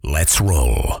Let's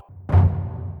roll.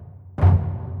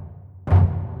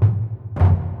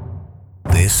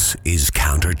 This is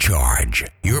Countercharge,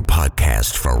 your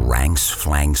podcast for ranks,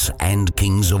 flanks, and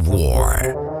kings of war.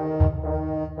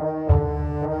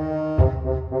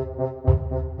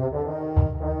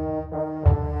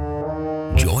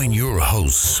 Join your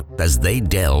hosts as they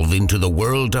delve into the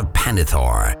world of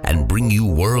Panithor and bring you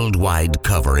worldwide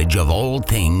coverage of all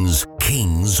things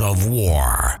Kings of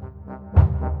War.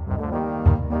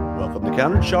 Welcome to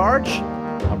Countercharge.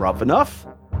 I'm Rob Enough.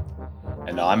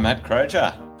 And I'm Matt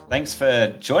Croger. Thanks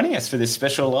for joining us for this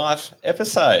special live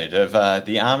episode of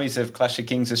the Armies of Clash of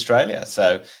Kings Australia.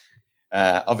 So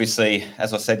obviously,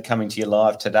 as I said, coming to you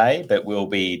live today, but we'll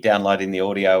be downloading the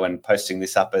audio and posting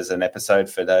this up as an episode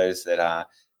for those that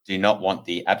do not want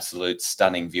the absolute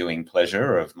stunning viewing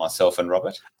pleasure of myself and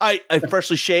Robert. I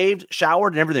freshly shaved,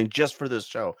 showered, and everything just for this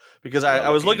show because I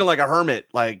was looking like a hermit,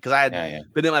 because I had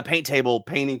been at my paint table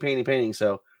painting.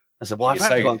 So I said, well, I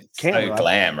have to go on camera. So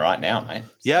glam right now, mate.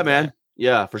 Yeah, man.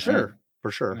 Yeah, for sure.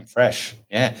 For sure. Fresh.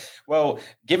 Yeah. Well,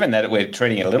 given that we're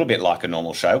treating it a little bit like a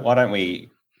normal show, why don't we...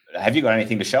 Have you got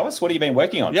anything to show us? What have you been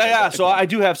working on? Yeah. So I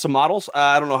do have some models.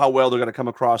 I don't know how well they're going to come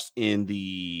across in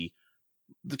the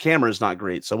camera is not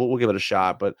great, so we'll give it a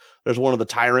shot. But there's one of the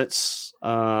Tyrants.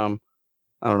 I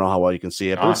don't know how well you can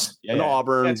see it. Nice. But it's an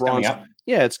Auburn bronze.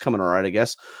 Yeah, it's coming all right, I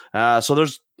guess. So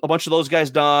there's a bunch of those guys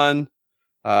done.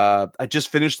 I just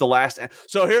finished the last.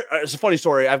 So here, it's a funny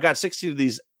story. I've got 60 of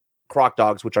these Croc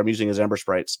Dogs, which I'm using as Ember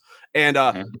Sprites. And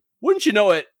wouldn't you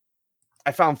know it,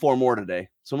 I found 4 more today.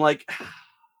 So I'm like,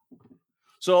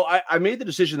 so I made the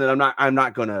decision that I'm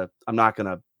not gonna,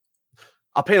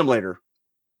 I'll pay them later.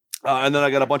 And then I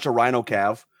got a bunch of Rhino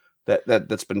Cav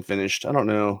that's been finished. I don't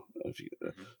know if you,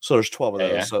 so there's 12 of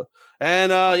those. Yeah. So, and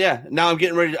now I'm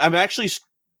getting ready. I'm actually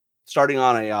starting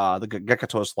on the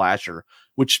Gekato Slasher,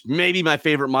 which may be my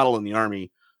favorite model in the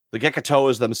army. The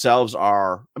Gekatos themselves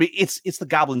are, it's the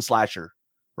Goblin Slasher,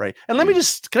 right? And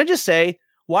can I just say,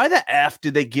 why the F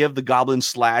did they give the Goblin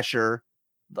Slasher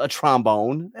a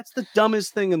trombone? That's the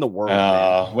dumbest thing in the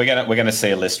world. We're gonna see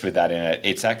a list with that in it.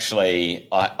 It's actually,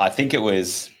 I think it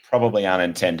was probably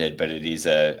unintended, but it is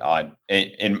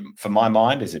for my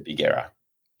mind, is a big error.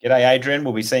 G'day, Adrian.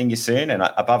 We'll be seeing you soon. And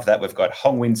above that, we've got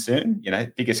Hong Win Soon,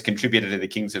 biggest contributor to the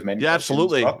Kings of Men. Yeah,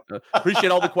 absolutely. Appreciate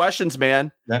all the questions,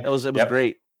 man. It was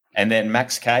great. And then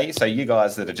Max K. So you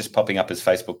guys that are just popping up as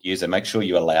Facebook user, make sure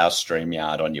you allow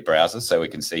StreamYard on your browser so we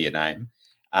can see your name.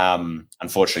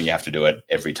 Unfortunately, you have to do it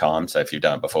every time. So if you've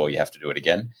done it before, you have to do it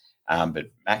again. But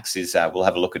Max is, we'll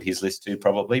have a look at his list too,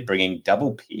 probably bringing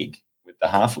double pig with the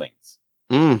halflings.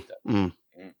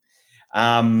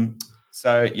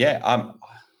 So yeah,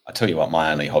 I tell you what,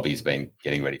 my only hobby has been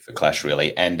getting ready for Clash,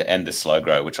 really, and the slow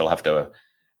grow, which I'll have to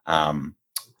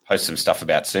post some stuff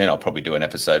about soon. I'll probably do an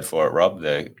episode for it, Rob,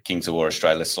 the Kings of War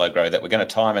Australia slow grow that we're going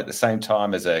to time at the same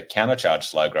time as a Countercharge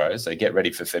slow grow. So get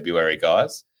ready for February,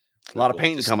 guys. A lot of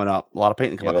painting coming up.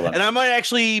 And I might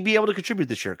actually be able to contribute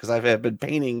this year because I've been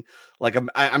painting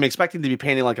I'm expecting to be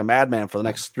painting like a madman for the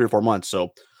next 3 or 4 months.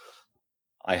 So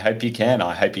I hope you can.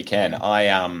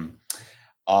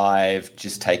 I've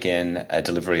just taken a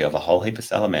delivery of a whole heap of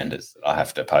salamanders that I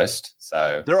have to post.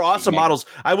 So they're awesome models.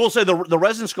 I will say the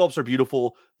resin sculpts are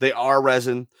beautiful. They are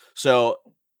resin. So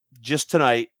just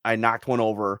tonight I knocked one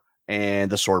over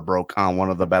and the sword broke on one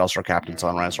of the Battlestar Captains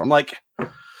on Ransom. I'm like,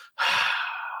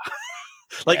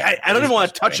 I don't even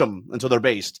want to touch them until they're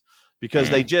based because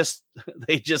they just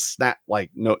snap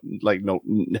no.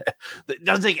 It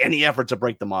doesn't take any effort to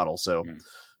break the model. So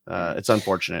it's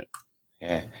unfortunate.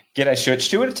 Yeah. G'day, Stuart.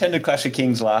 Stuart attended Clash of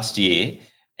Kings last year.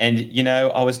 And,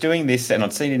 I was doing this and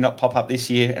I'd seen him not pop up this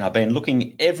year. And I've been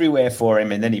looking everywhere for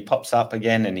him. And then he pops up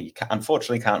again and he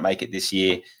unfortunately can't make it this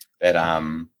year. But,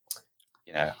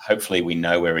 hopefully we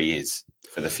know where he is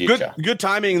for the future. Good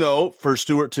timing, though, for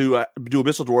Stuart to do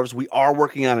Abyssal Dwarves. We are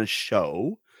working on a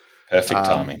show. Perfect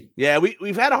timing. Yeah,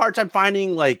 we've had a hard time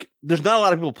finding, there's not a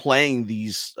lot of people playing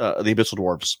these, the Abyssal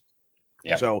Dwarves.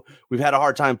 Yeah. So we've had a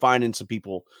hard time finding some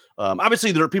people.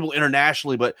 Obviously, there are people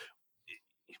internationally, but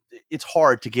it's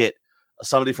hard to get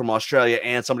somebody from Australia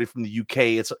and somebody from the UK.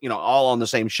 It's all on the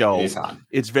same show.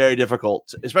 It's very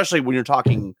difficult, especially when you're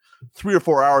talking 3 or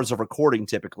 4 hours of recording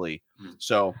typically.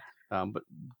 So, but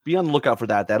be on the lookout for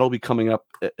that. That'll be coming up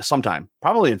sometime,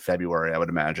 probably in February, I would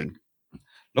imagine.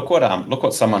 Look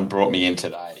what someone brought me in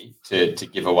today to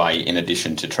give away in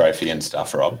addition to trophy and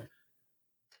stuff, Rob.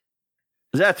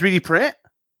 Is that a 3D print?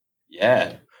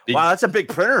 Yeah. Wow, that's a big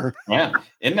printer. Yeah,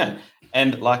 isn't it?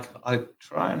 And I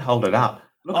try and hold it up.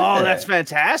 That's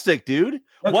fantastic, dude.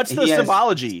 Look, what's the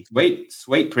symbology?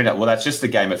 Sweet printer. Well, that's just the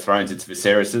Game of Thrones. It's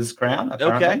Viserys's crown.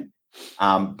 Apparently. Okay.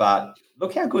 But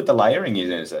look how good the layering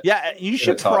is. Yeah, you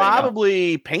should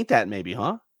probably paint that maybe,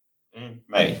 huh?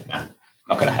 Maybe. No,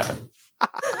 not going to happen.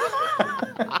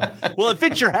 Well, it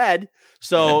fits your head.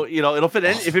 So, it'll fit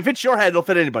if it fits your head, it'll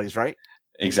fit anybody's, right?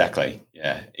 Exactly.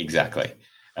 Yeah, exactly.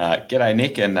 G'day,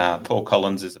 Nick, and Paul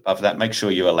Collins is above that. Make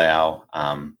sure you allow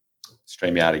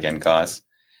StreamYard again, guys.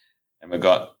 And we've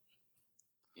got,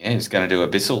 he's going to do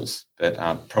Abyssals, but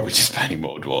probably just painting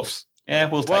more dwarfs. Yeah,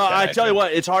 we'll take that. Well, I tell you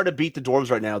what, it's hard to beat the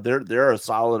dwarves right now. They're a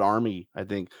solid army, I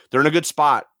think. They're in a good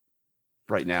spot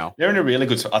right now. They're in a really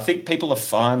good spot. I think people are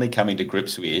finally coming to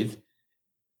grips with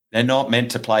they're not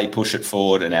meant to play push it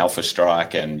forward and alpha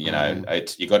strike, and you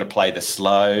got to play the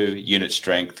slow unit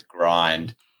strength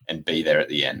grind and be there at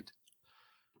the end.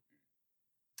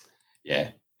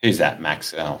 Yeah, who's that,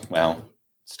 Max? Oh, well,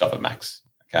 stop it, Max.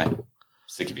 Okay,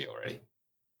 sick of you already.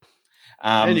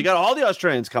 And you got all the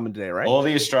Australians coming today, right? All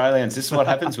the Australians. This is what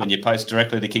happens when you post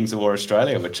directly to Kings of War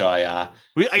Australia, which I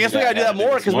guess we got to do that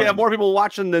more because we have more people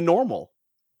watching than normal.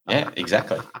 Yeah,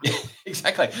 exactly.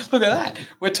 Exactly. Look at that.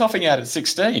 We're topping out at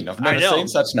 16. I've never seen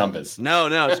such numbers. No,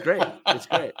 it's great. It's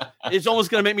great. It's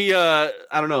almost going to make me,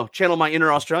 channel my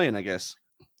inner Australian, I guess.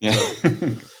 Yeah.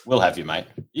 We'll have you, mate.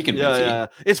 You can. Yeah.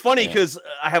 It's funny because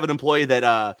I have an employee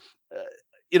that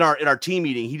in our team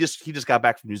meeting, he just got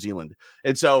back from New Zealand,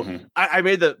 and so I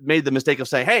made the mistake of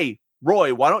saying, "Hey,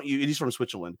 Roy, why don't you?" He's from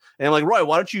Switzerland, and I'm like, "Roy,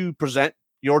 why don't you present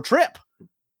your trip?"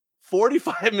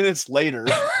 45 minutes later.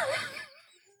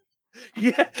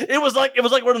 Yeah, it was like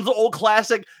one of the old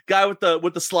classic guy with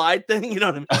the slide thing. You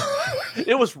know what I mean?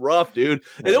 It was rough, dude,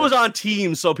 and it was on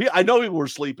Teams, so I know people were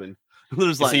sleeping.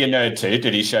 Is he a nerd too?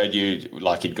 Did he show you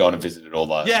like he'd gone and visited all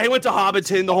the? Yeah, he went to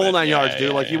Hobbiton, the whole 9 yards,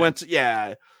 dude. He went to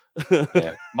yeah.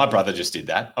 My brother just did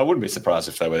that. I wouldn't be surprised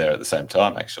if they were there at the same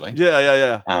time. Actually,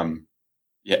 yeah.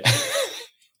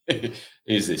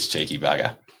 Who's this cheeky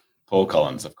bugger? Paul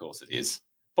Collins, of course it is.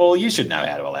 Paul, you should know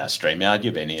how to allow StreamYard.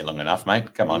 You've been here long enough,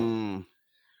 mate. Come on.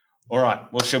 All right.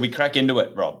 Well, shall we crack into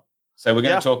it, Rob? So we're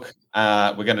going to talk.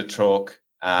 We're going to talk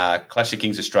Clash of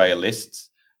Kings Australia lists.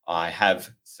 I have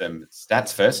some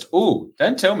stats first. Oh,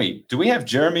 don't tell me. Do we have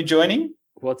Jeremy joining?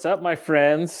 What's up, my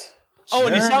friends? Oh,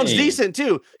 and he sounds decent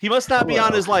too. He must not be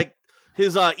on his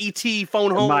ET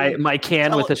phone home. My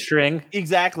can with a string.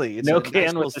 Exactly. It's no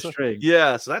can with a string.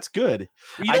 Yeah, so that's good.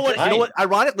 You know what?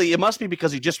 Ironically, it must be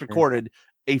because he just recorded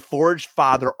a Forged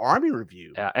Father army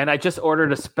review. Yeah, and I just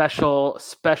ordered a special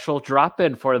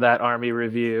drop-in for that army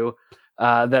review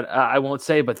that I won't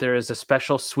say, but there is a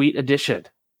special sweet edition.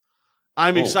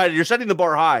 I'm excited. You're setting the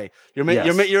bar high.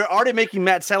 You're already making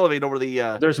Matt salivate over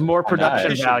the. There's more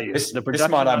production value. This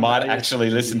I might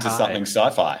actually listen to something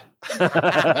sci-fi.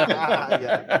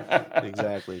 Yeah,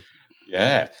 exactly.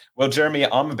 Yeah. Well, Jeremy,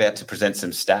 I'm about to present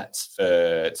some stats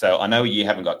for. So I know you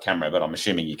haven't got camera, but I'm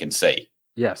assuming you can see.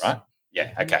 Yes. Right.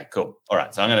 Yeah. Okay. Cool. All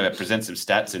right. So I'm going to present some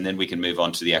stats, and then we can move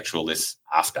on to the actual list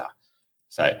after.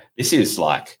 So this is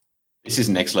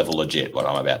next level legit. What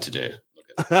I'm about to do.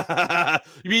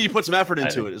 You mean you put some effort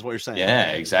into it, is what you're saying?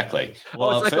 Yeah, exactly.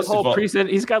 Well, it's like a whole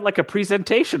he's got like a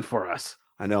presentation for us.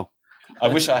 I know. I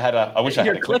wish I had a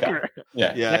clicker.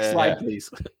 Yeah. Next slide, please.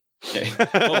 Yeah.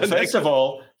 Well,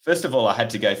 first of all, I had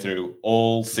to go through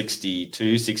all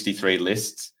 62, 63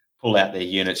 lists, pull out their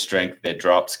unit strength, their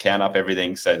drops, count up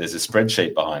everything. So there's a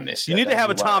spreadsheet behind this. You need to have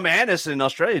a Tom Annis in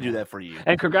Australia do that for you.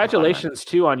 And congratulations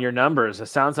too on your numbers. It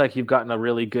sounds like you've gotten a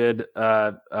really good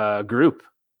group.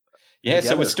 Yeah,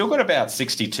 together. So we've still got about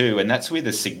 62, and that's with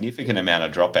a significant amount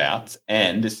of dropouts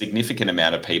and a significant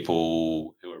amount of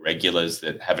people who are regulars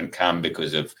that haven't come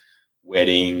because of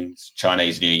weddings,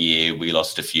 Chinese New Year. We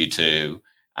lost a few too.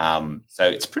 So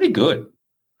it's pretty good.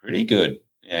 Pretty good.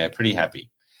 Yeah, pretty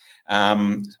happy.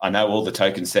 I know all the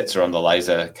token sets are on the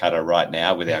laser cutter right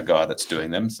now with our guy that's doing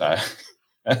them. So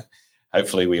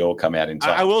hopefully we all come out in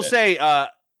time. I will say, I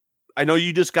know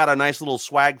you just got a nice little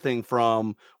swag thing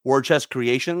from War Chest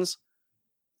Creations.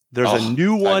 There's a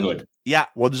new one. Good. Yeah,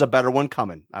 well, there's a better one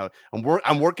coming.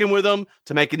 I'm working with them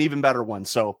to make an even better one.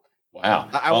 So, wow,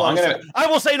 I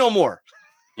will say no more.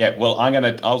 Yeah, well,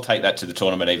 I'll take that to the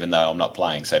tournament, even though I'm not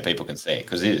playing, so people can see it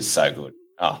because it is so good.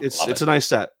 Oh, it's a nice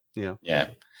set. Yeah, yeah.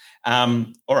 All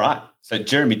right. So,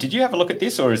 Jeremy, did you have a look at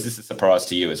this, or is this a surprise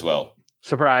to you as well?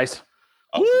 Surprise!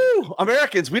 Woo!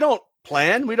 Americans, we don't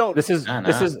plan. We don't. This is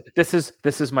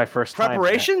my first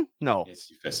preparation. Time. No,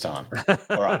 it's your first time.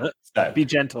 All right. So be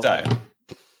gentle. So,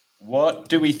 what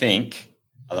do we think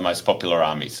are the most popular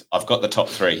armies? I've got the top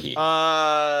 3 here.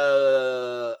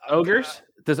 Ogres.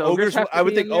 Does ogres? I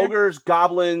would think ogres,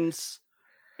 goblins,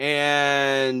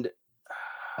 and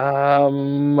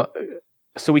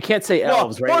So we can't say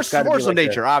elves, right? It's gotta be Force of like a-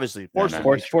 nature, obviously. Force of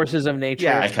nature. Forces of nature.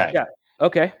 Yeah. Okay. Yeah.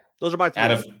 Okay. Those are my three.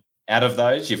 Out of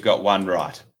those, you've got one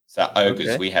right. So ogres,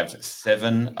 Okay. we have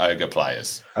 7 ogre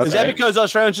players. Is that because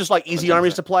Australians just like easy think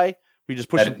armies so. to play? We just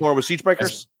push That- them forward with siege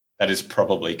breakers? That is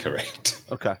probably correct.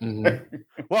 Okay. Mhm.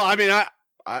 Well, I mean, I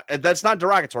that's not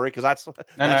derogatory because that's No,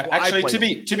 that's why I actually,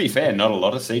 play to be fair, not a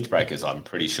lot of siege breakers. I'm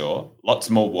pretty sure. Lots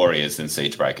more warriors than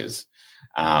siege breakers.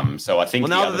 So I think. well,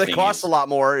 now that they cost a lot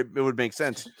more, it would make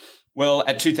sense. Well,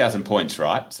 at 2,000 points,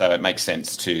 right? So it makes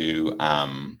sense to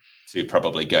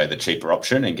probably go the cheaper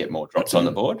option and get more drops on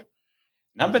the board.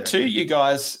 Number 2, you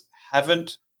guys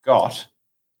haven't got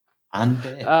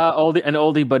undead. An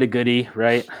oldie but a goodie,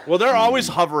 right? Well, they're always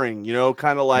hovering,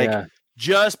 kind of like Yeah.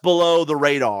 just below the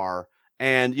radar.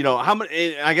 And how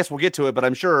many? I guess we'll get to it, but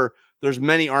I'm sure there's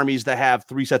many armies that have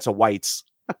 3 sets of whites.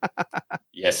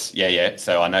 Yes, yeah.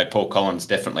 So I know Paul Collins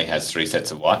definitely has 3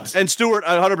 sets of whites. And Stuart,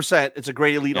 100%. It's a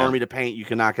great elite Yeah. army to paint. You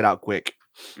can knock it out quick.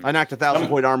 I knocked a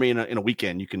 1,000-point army in a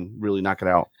weekend. You can really knock it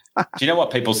out. Do you know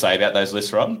what people say about those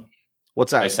lists, Rob?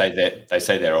 What's They that?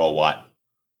 say they're all white.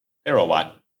 They're all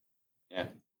white. Yeah.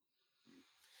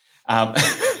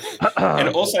 And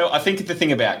also, I think the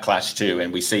thing about Clash too,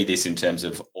 and we see this in terms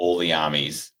of all the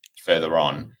armies further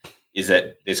on, is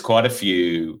that there's quite a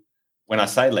few. When I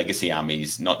say legacy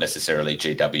armies, not necessarily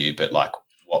GW, but like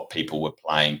what people were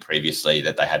playing previously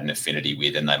that they had an affinity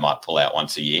with, and they might pull out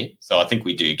once a year. So I think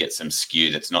we do get some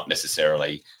skew that's not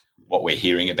necessarily what we're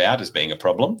hearing about as being a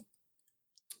problem.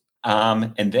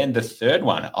 And then the third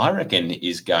one, I reckon,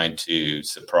 is going to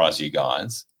surprise you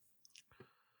guys.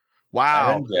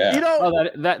 Wow. Yeah. Oh,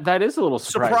 that is a little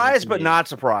surprising Surprised to but me. not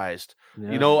surprised.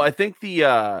 Yeah. I think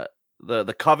the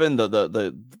Coven,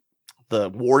 the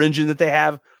war engine that they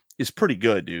have is pretty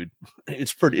good, dude.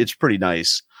 It's pretty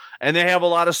nice. And they have a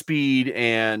lot of speed,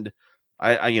 and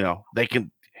I they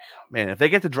can, man, if they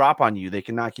get the drop on you, they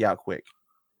can knock you out quick.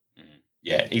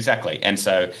 Yeah, exactly.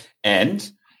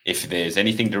 And if there's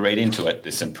anything to read into it,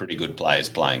 there's some pretty good players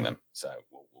playing them. So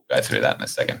we'll go through that in a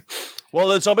second. Well,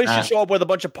 then somebody should show up with a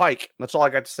bunch of pike. That's all I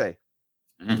got to say.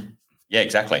 Mm-hmm. Yeah,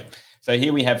 exactly. So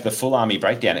here we have the full army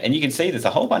breakdown, and you can see there's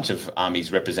a whole bunch of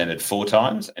armies represented 4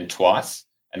 times and twice,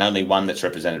 and only one that's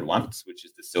represented once, which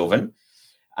is the Sylvan.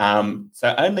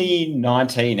 So only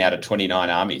 19 out of 29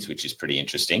 armies, which is pretty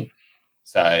interesting.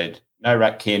 So no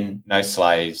Ratkin, no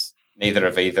slaves, neither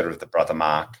of either of the Brother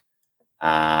Mark.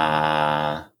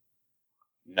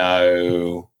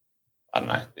 No, I don't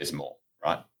know. There's more,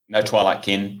 right? No Twilight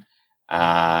Kin.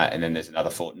 And then there's another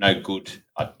 4. No good.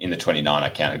 In the 29, I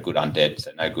counted good undead.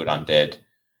 So no good undead.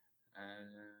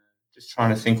 Just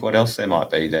trying to think what else there might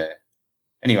be there.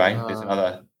 Anyway, there's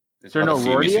another. Is there no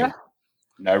few missing. Rordia?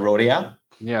 No Rordia.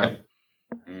 Yeah.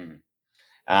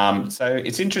 So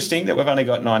it's interesting that we've only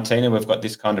got 19 and we've got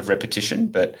this kind of repetition,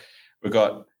 but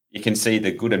you can see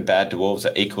the good and bad dwarves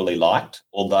are equally liked,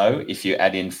 although if you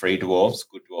add in free dwarves,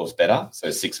 good dwarves better,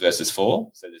 so 6 versus 4.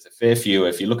 So there's a fair few.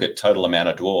 If you look at total amount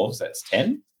of dwarves, that's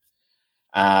 10.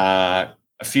 A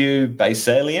few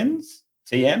Basalians,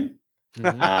 TM.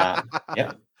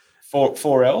 Yeah.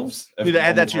 4 elves. You need to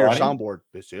add that to your variety. soundboard.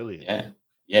 Basilian.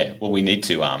 Yeah. Well, we need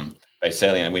to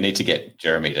Basalian. We need to get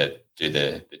Jeremy to do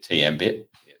the TM bit,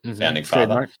 founding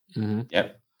father. Mm-hmm.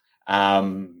 Yep.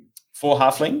 4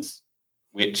 halflings,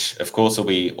 which of course will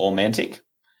be all Mantic.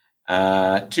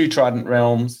 2 Trident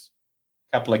Realms,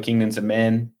 a couple of Kingdoms of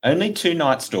Men, only 2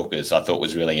 Night Stalkers. I thought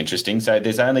was really interesting. So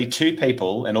there's only 2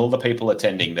 people, and all the people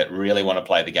attending that really want to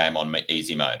play the game on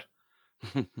easy mode.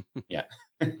 Yeah.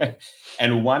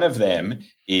 And one of them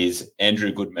is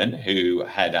Andrew Goodman, who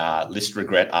had list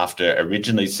regret after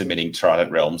originally submitting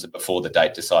Trident Realms and before the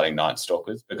date deciding Night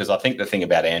Stalkers, because I think the thing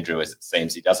about Andrew is it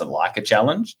seems he doesn't like a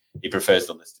challenge. He prefers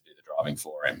the list to do the driving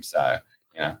for him. So,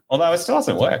 although it still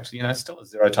hasn't worked, still a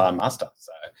 0-time master.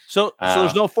 So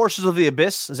there's no Forces of the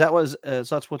Abyss? Is that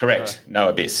so that's what? Correct. No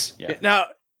Abyss. Yeah. Now,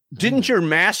 didn't your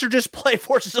master just play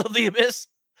Forces of the Abyss?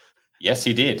 Yes,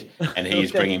 he did, and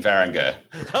he's bringing Varangur.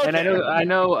 Okay. And I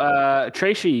know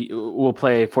Tracy will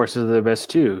play Forces of the Abyss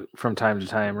too from time to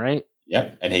time, right?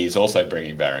 Yep, and he's also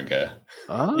bringing Varangur.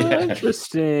 Oh, Yeah.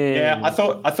 interesting. Yeah, I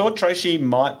thought Tracy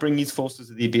might bring his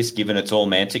Forces of the Abyss, given it's all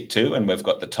Mantic too, and we've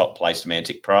got the top placed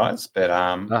Mantic prize. But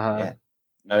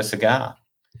no cigar.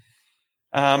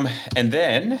 And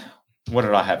then what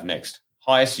did I have next?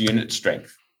 Highest unit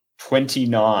strength,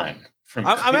 29.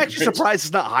 I'm actually surprised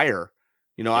it's not higher.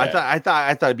 I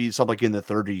thought it'd be something like in the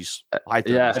 30s. High 30s.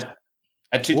 Yeah.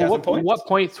 At 2,000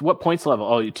 points. What points level?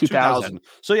 Oh, 2,000.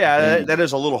 So yeah, that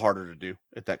is a little harder to do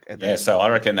at that. Yeah, so I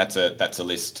reckon that's a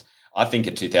list. I think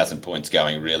at 2,000 points,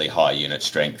 going really high unit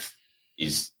strength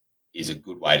is a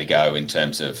good way to go in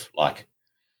terms of like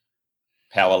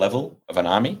power level of an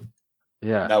army.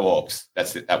 Yeah. No orcs.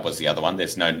 That was the other one.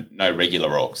 There's no regular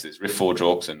orcs. There's Riftforge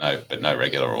orcs but no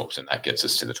regular orcs, and that gets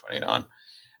us to the 29.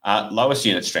 Lowest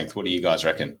unit strength. What do you guys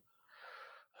reckon?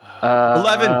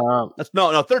 11. That's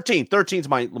no 13. 13's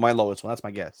my lowest one. That's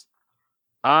my guess.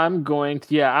 I'm going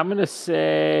to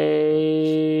say,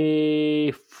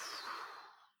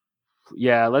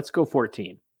 let's go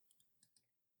 14.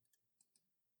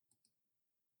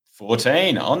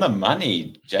 14 on the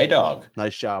money, J-Dog.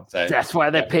 Nice job. So, that's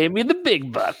why they pay me the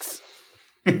big bucks.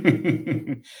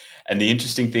 And the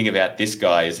interesting thing about this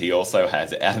guy is he also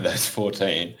has, out of those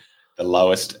 14, the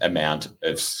lowest amount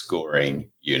of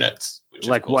scoring units. Which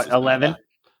like what, 11?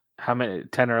 How many?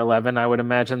 10 or 11, I would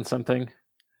imagine something.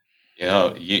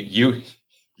 You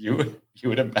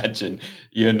would imagine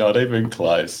you're not even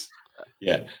close.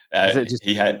 Yeah.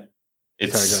 He had,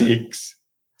 it's 6.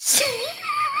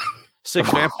 6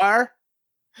 vampire?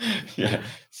 Yeah,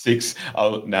 6.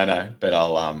 Oh no, but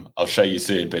I'll show you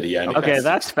soon. But he only okay,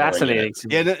 that's fascinating.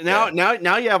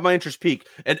 Now you have my interest peak.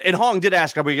 And Hong did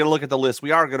ask, are we going to look at the list?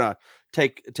 We are going to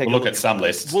take a look at some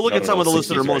lists. We'll look at some of the lists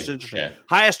that are most interesting. Yeah.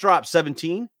 Highest drop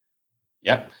 17.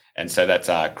 Yep. And so that's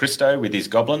Christo with his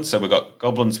goblins. So we've got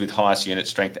goblins with highest unit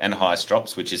strength and highest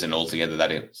drops, which isn't altogether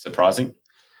that surprising.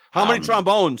 How many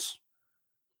trombones?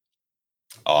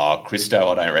 Oh, Christo,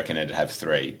 I don't reckon it'd have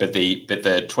 3. But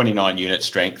the 29 unit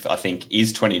strength, I think,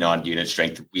 is 29 unit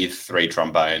strength with 3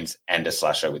 trombones and a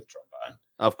slasher with trombone.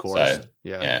 Of course. So,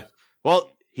 yeah.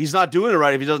 Well, he's not doing it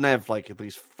right if he doesn't have like at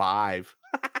least 5.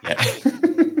 Yeah.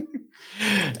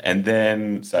 And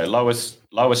then so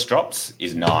lowest drops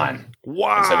is 9.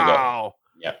 Wow. And so we got,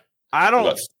 I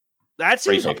don't. That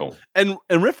 3 seems people. And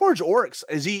Riftforge orcs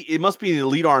it must be the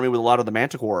elite army with a lot of the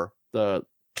Manticore, the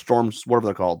storms, whatever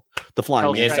they're called, the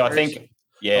flying. Yeah, so I think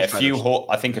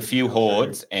a few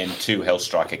hordes and 2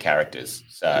 Hellstriker characters.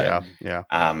 So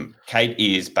Kate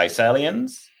is base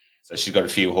aliens, so she's got a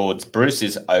few hordes. Bruce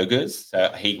is ogres,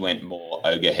 so he went more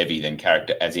ogre heavy than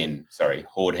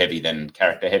horde heavy than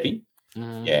character heavy.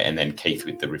 Yeah, and then Keith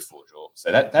with the Riftforge orc.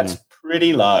 So that's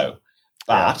pretty low,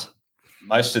 but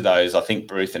most of those, I think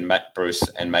Bruce and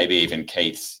maybe even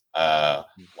Keith's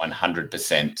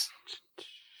 100%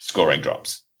 scoring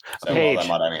drops. So Paige, while they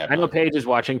might only have I know Paige is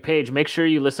watching. Paige, make sure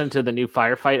you listen to the new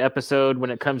Firefight episode when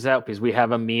it comes out because we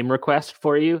have a meme request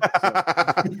for you. So,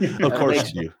 of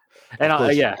course you do.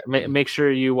 And make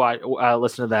sure you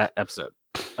listen to that episode.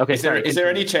 Okay, is there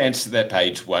any chance that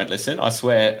Paige won't listen? I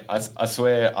swear,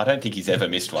 I don't think he's ever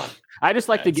missed one. I just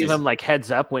like to give him like heads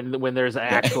up when there's an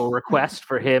actual request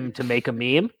for him to make a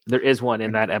meme. There is one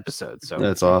in that episode. So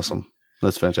that's awesome.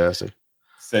 That's fantastic.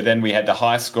 So then we had the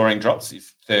highest scoring drops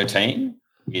is 13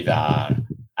 with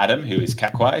Adam, who is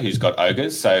Kakwa, who's got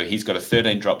ogres. So he's got a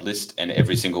 13 drop list and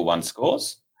every single one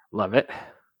scores. Love it.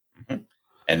 Mm-hmm.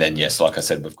 And then, yes, like I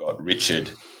said, we've got Richard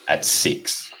at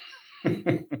 6.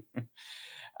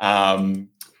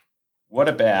 What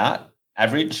about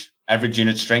average? Average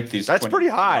unit strength is that's 20. pretty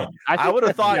high. I would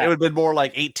have thought it would have been more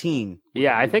like 18.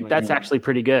 Yeah, I think that's actually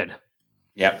pretty good.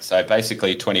 Yep. So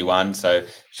basically 21. So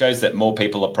shows that more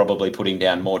people are probably putting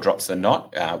down more drops than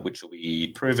not, which will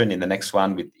be proven in the next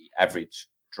one with the average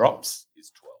drops is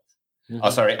 12. Mm-hmm. Oh,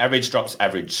 sorry. Average drops,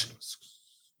 average.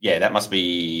 Yeah, that must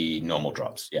be normal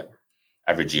drops. Yeah.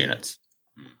 Average units.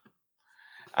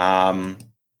 And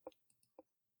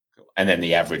then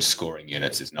the average scoring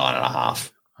units is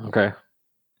 9.5. Okay.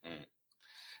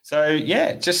 So,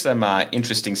 yeah, just some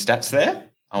interesting stats there.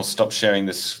 I'll stop sharing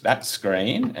that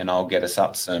screen and I'll get us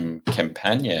up some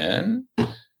companion.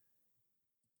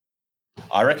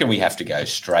 I reckon we have to go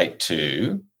straight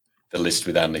to the list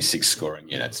with only 6 scoring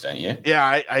units, don't you?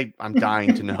 Yeah, I'm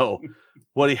dying to know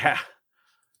what he has.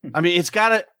 I mean, it's got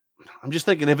to – I'm just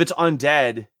thinking if it's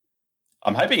undead.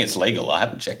 I'm hoping it's legal. I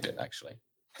haven't checked it, actually.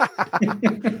 Well,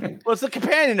 it's the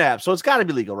companion app, so it's got to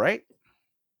be legal, right?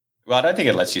 Well, I don't think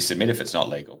it lets you submit if it's not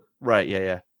legal. Right,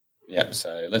 yeah. Yep,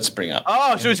 so let's bring up.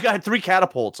 Oh, so he's got 3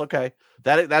 catapults. Okay.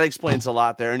 That explains a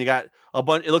lot there. And you got a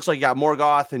bunch, it looks like you got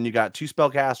Morgoth and you got 2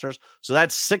 spellcasters. So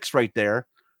that's 6 right there.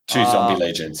 2 zombie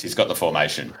legions. He's got the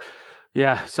formation.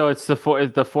 Yeah, so it's the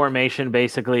formation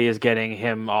basically is getting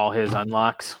him all his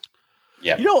unlocks.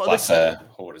 Yeah, plus a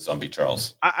horde of zombie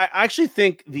trolls. I actually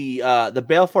think the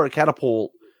Balefire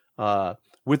catapult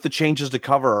with the changes to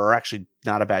cover are actually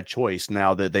not a bad choice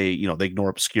now that they ignore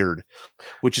obscured,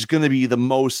 which is going to be the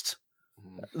most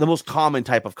common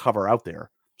type of cover out there.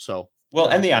 So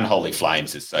and the unholy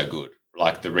flames is so good,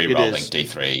 like the re-rolling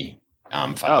D3.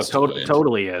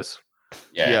 Totally is.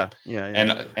 Yeah.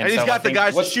 And he's so got the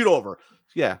guys to shoot over.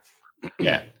 Yeah.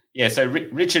 Yeah. Yeah, so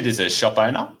Richard is a shop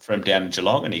owner from down in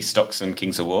Geelong, and he stocks some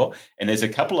Kings of War. And there's a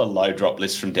couple of low drop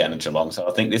lists from down in Geelong. So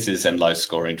I think this is a low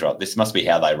scoring drop. This must be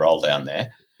how they roll down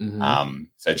there. Mm-hmm.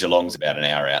 So Geelong's about an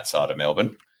hour outside of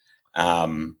Melbourne.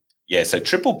 So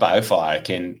triple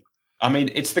bowfire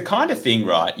it's the kind of thing,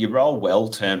 right? You roll well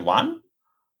turn one,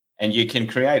 and you can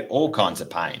create all kinds of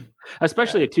pain.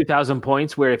 Especially at 2,000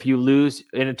 points, where if you lose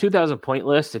in a 2,000 point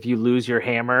list, if you lose your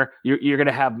hammer, you're going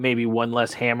to have maybe one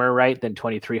less hammer, right, than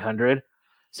 2,300.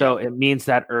 So it means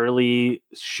that early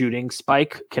shooting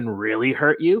spike can really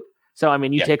hurt you. So, I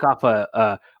mean, you take off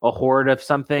a horde of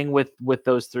something with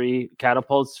those 3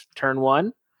 catapults turn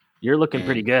one, you're looking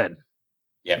pretty good.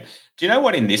 Yeah. Do you know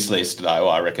what in this list, though,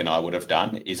 I reckon I would have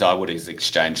done is I would have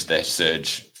exchanged the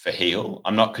surge for heal.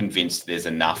 I'm not convinced there's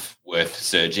enough worth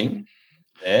surging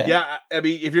there. Yeah, I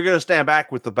mean, if you're going to stand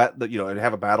back with and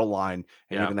have a battle line,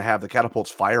 and you're going to have the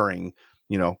catapults firing,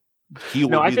 heal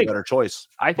would be the better choice.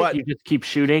 I think you just keep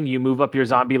shooting. You move up your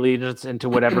zombie legions into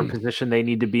whatever position they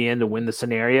need to be in to win the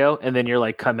scenario, and then you're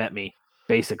like, come at me,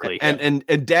 basically. And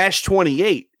dash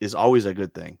 28 is always a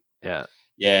good thing. Yeah.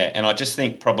 Yeah, and I just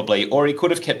think probably, or he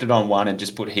could have kept it on one and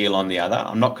just put heal on the other.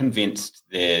 I'm not convinced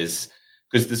because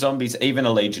the zombies, even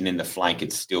a legion in the flank,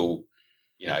 it's still,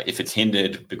 if it's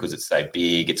hindered because it's so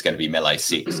big, it's going to be melee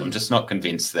 6. I'm just not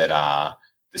convinced that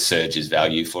the surge is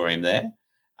value for him there.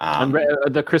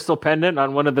 The crystal pendant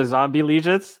on one of the zombie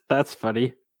legions, that's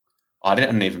funny. I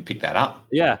didn't even pick that up.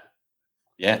 Yeah.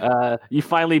 Yeah. You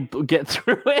finally get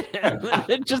through it and then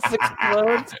it just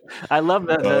explodes. I love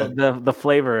the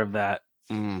flavor of that.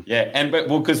 Yeah,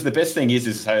 because the best thing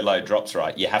is so low drops,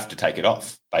 right? You have to take it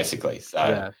off, basically.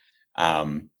 So,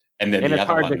 and then it's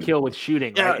hard to kill with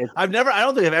shooting. Yeah, right? I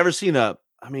don't think I've ever seen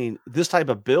this type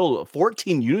of build,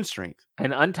 14 unit strength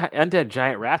and undead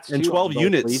giant rats and 12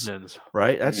 units,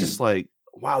 right? That's just like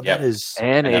wow, that is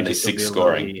and only 6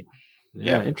 scoring.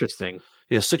 Yeah, interesting.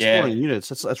 Yeah, 6 scoring units.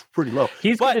 That's pretty low.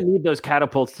 He's going to need those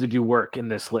catapults to do work in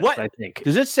this list. I think.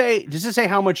 Does it say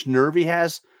how much nerve he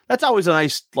has? That's always a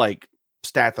nice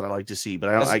stat that I like to see, but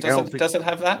does it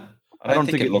have that? I don't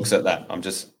think it looks at that. I'm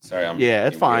just sorry.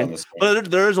 It's fine. But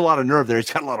there is a lot of nerve there.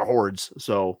 He's got a lot of hordes.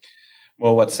 So,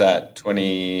 well, what's that?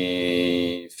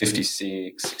 20,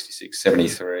 56, 66,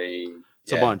 73.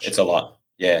 It's a bunch. It's a lot.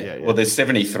 Yeah. Well, there's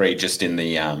 73 just in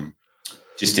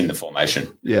the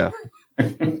formation. Yeah.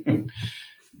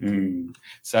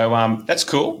 So that's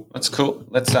cool. That's cool.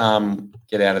 Let's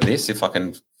get out of this if I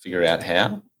can figure out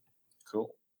how.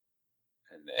 Cool.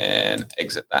 And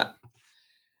exit that.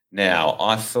 Now,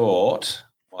 I thought,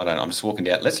 I'm just walking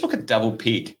down. Let's look at double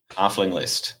pig halfling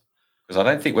list because I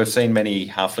don't think we've seen many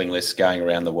halfling lists going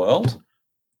around the world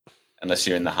unless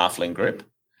you're in the halfling group.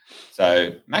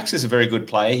 So Max is a very good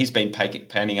player. He's been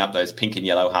panning up those pink and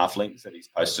yellow halflings that he's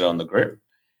posted on the group.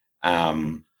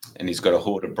 And he's got a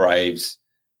horde of braves,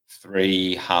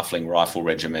 3 halfling rifle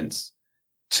regiments,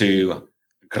 2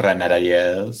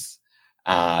 grenadiers,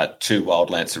 2 wild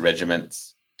lancer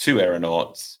regiments, 2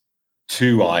 aeronauts,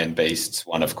 2 iron beasts.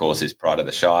 One, of course, is Pride of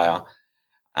the Shire.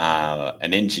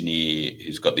 An engineer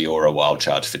who's got the aura wild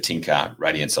charge for Tinker,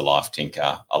 Radiance of Life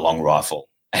Tinker, a long rifle,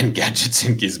 and gadgets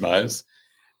and gizmos,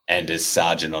 and a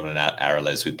sergeant on an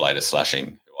Arrowless with Blade of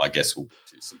Slashing, who I guess will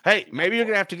do some. Hey, maybe you're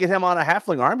going to have to get him on a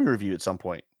halfling army review at some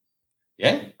point.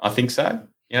 Yeah, I think so.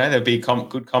 There'll be a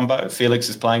good combo. Felix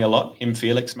is playing a lot.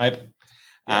 Felix, maybe.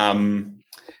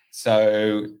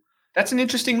 So that's an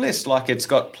interesting list. It's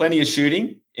got plenty of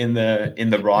shooting in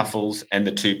the rifles and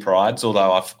the 2 prides,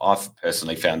 although I've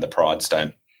personally found the prides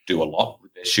don't do a lot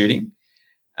with their shooting.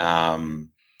 And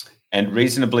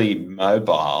reasonably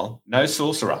mobile. No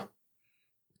sorcerer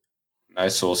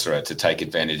to take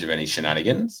advantage of any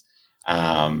shenanigans,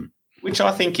 which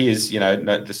I think is,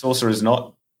 the sorcerer is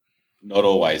not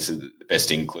always the best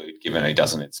to include, given he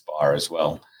doesn't inspire as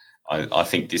well. I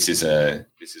think this is a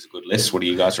good list. What do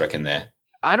you guys reckon there?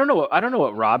 I don't know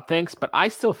what Rob thinks, but I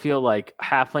still feel like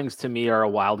halflings to me are a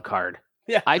wild card.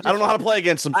 Yeah, I don't know how to play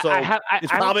against them, so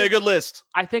it's probably a good list.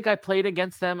 I think I played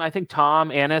against them. I think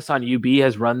Tom Annis on UB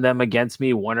has run them against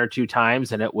me 1 or 2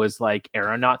 times, and it was like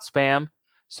aeronaut spam.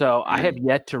 So I have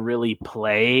yet to really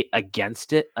play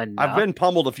against it enough. I've been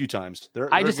pummeled a few times.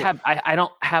 I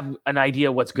don't have an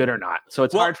idea what's good or not. So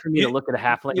it's hard for me to look at a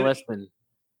halfling list and.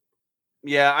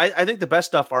 Yeah, I think the best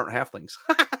stuff aren't halflings.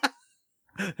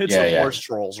 It's the horse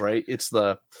trolls, right? It's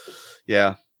the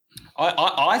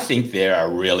I think they're a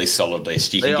really solid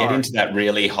list. You can get into that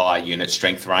really high unit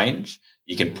strength range.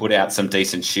 You can put out some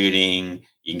decent shooting.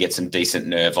 You can get some decent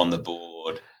nerve on the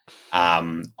board.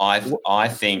 I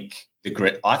think the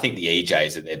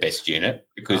EJs are their best unit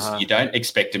because you don't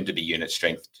expect them to be unit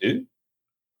strength 2.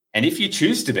 And if you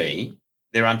choose to be,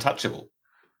 they're untouchable.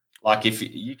 Like if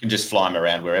you can just fly them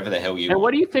around wherever the hell you And want.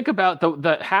 what do you think about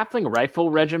the halfling rifle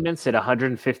regiments at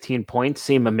 115 points?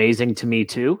 Seem amazing to me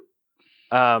too.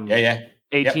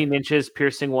 18 inches,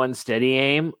 piercing one, steady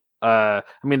aim. I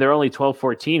mean, they're only 12,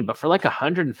 14, but for like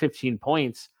 115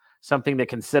 points, something that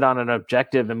can sit on an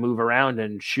objective and move around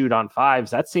and shoot on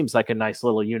fives, that seems like a nice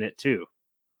little unit too.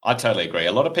 I totally agree.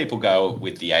 A lot of people go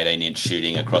with the 18-inch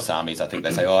shooting across armies. I think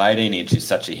they say, 18-inch is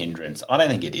such a hindrance. I don't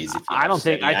think it is. If you I don't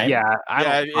think,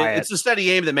 it's the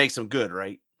steady aim that makes them good,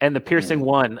 right? And the piercing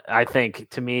one, I think,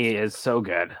 to me, is so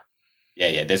good.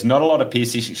 Yeah. There's not a lot of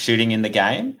piercing shooting in the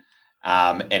game,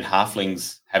 and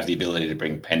halflings have the ability to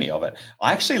bring plenty of it.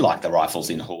 I actually like the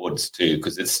rifles in hordes too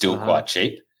because it's still quite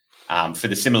cheap. For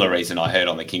the similar reason I heard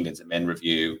on the Kingdoms of Men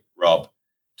review, Rob,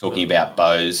 talking about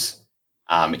bows.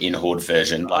 In horde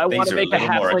version, like these are a little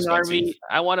more expensive. Army.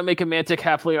 I want to make a Mantic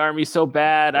halfling army so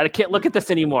bad. I can't look at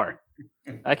this anymore.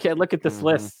 I can't look at this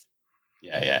list.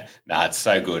 Yeah. No, it's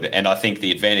so good. And I think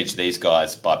the advantage of these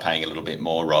guys by paying a little bit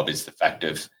more, Rob, is the fact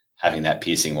of having that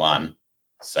piercing one.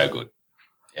 So good.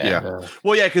 Yeah.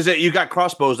 Well, yeah, because you got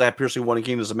crossbows that have piercing one in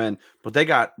Kingdoms of Men, but they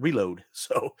got reload.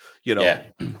 So, Yeah,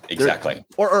 exactly.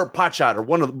 Or pot shot, or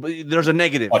one of the, there's a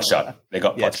negative. Pot shot. They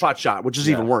got pot shot, which is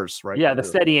even worse, right? Yeah, the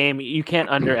steady aim, you can't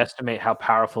underestimate how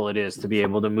powerful it is to be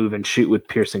able to move and shoot with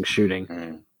piercing shooting.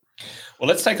 Well,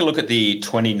 let's take a look at the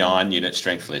 29 unit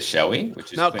strength list, shall we?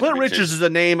 Which is now, Clint Richards is a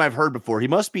name I've heard before. He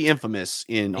must be infamous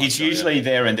in He's Australia. usually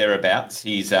there and thereabouts.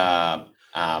 He's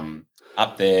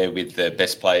up there with the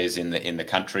best players in the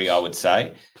country, I would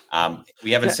say.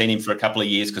 We haven't seen him for a couple of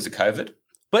years because of COVID.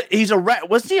 But he's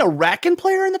wasn't he a Racken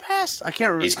player in the past? I can't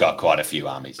remember. He's got quite a few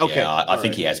armies. Okay. Yeah, I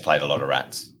think he has played a lot of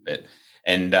rats.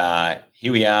 And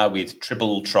here we are with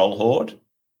triple Troll Horde,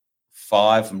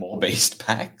 5 more beast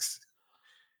packs.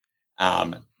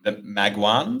 The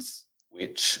Magwans,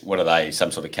 which, what are they?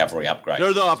 Some sort of cavalry upgrade.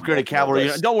 They're the upgraded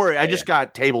cavalry. Don't worry, I just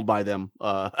got tabled by them.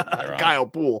 Right. Kyle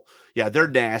Poole. Yeah, they're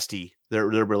nasty. They're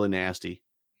really nasty.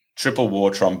 Triple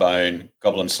war trombone,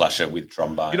 goblin slasher with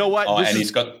trombone. You know what?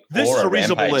 He's got this is a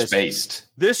reasonable rampage list. Beast.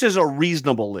 This is a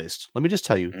reasonable list. Let me just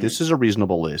tell you, this is a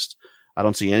reasonable list. I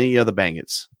don't see any other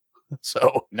bangits.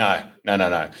 So no.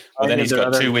 Well, then he's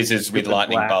got 2 wizards with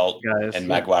lightning bolt and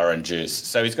Magwar and Juice.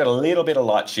 So he's got a little bit of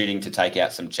light shooting to take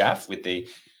out some chaff with the.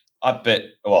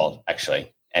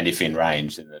 Actually, and if in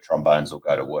range, then the trombones will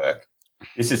go to work.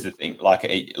 This is the thing,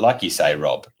 like you say,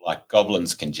 Rob. Like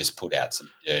goblins can just put out some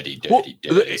dirty stuff.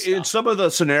 In some of the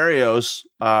scenarios,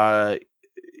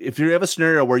 if you have a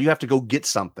scenario where you have to go get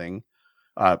something,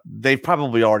 they've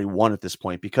probably already won at this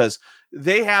point because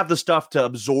they have the stuff to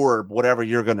absorb whatever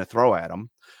you're going to throw at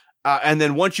them. And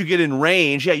then once you get in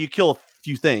range, you kill a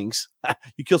few things,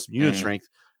 you kill some unit strength,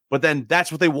 but then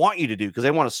that's what they want you to do because they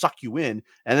want to suck you in,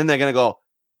 and then they're going to go.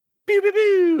 Pew, pew,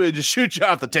 pew, and just shoot you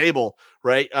off the table,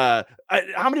 right? How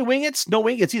many wingets? No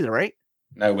wingets either, right?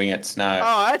 No wingets, no.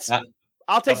 Oh,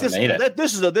 I'll take this.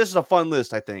 This is a fun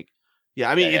list, I think. Yeah,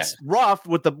 I mean it's rough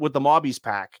with the Mobbies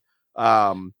pack,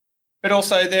 but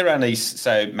also they're only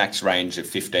max range of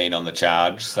 15 on the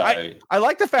charge. So I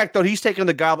like the fact though he's taking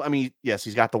the goblin. I mean, yes,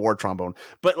 he's got the war trombone,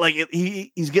 but like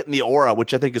he's getting the aura,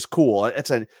 which I think is cool. It's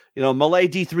a melee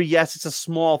D3. Yes, it's a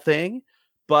small thing,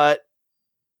 but.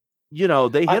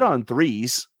 They hit on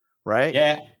 3s, right?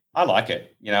 Yeah, I like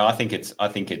it. I think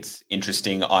it's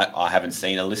interesting. I haven't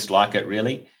seen a list like it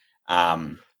really.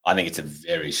 I think it's a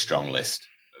very strong list.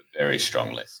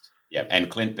 Yeah, and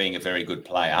Clint being a very good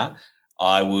player,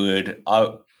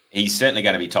 he's certainly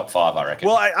going to be top 5, I reckon.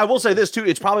 Well, I will say this too.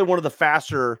 It's probably one of the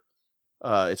faster.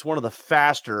 It's one of the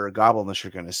faster goblin lists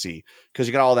you're going to see because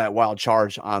you got all that wild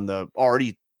charge on the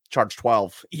already charged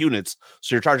 12 units,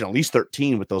 so you're charging at least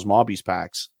 13 with those Mobbies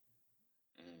packs.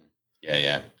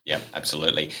 Yeah,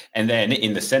 absolutely. And then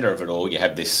in the center of it all, you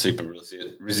have this super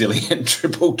resilient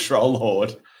triple Troll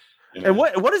Horde. And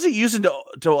what is it using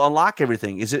to unlock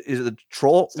everything? Is it the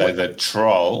troll? So the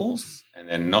trolls, and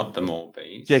then not the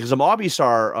Mobbies. Yeah, because the Mobbies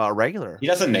are regular. He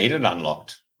doesn't need it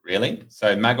unlocked, really.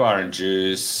 So Magwar and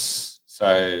Juice.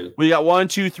 So we got 1,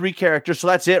 2, 3 characters. So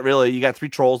that's it, really. You got 3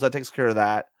 trolls that takes care of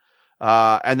that,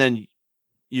 and then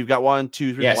you've got 1,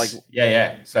 2, 3. Yes.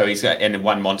 Yeah. So he's got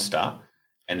 1 monster.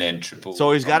 And then triple.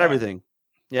 So he's got everything.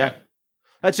 Yeah.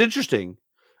 That's interesting.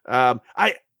 How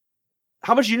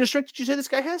much unit strength did you say this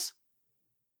guy has?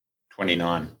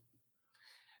 29.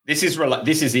 This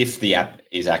is if the app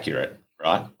is accurate,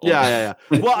 right? Yeah.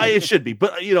 Well, it should be,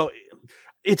 but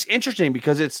it's interesting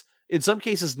because it's in some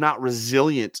cases not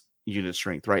resilient unit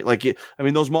strength, right? Like,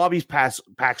 those Mobbies packs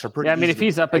are pretty. Yeah, if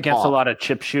he's up against a lot of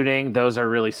chip shooting, those are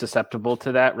really susceptible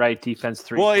to that, right? Defense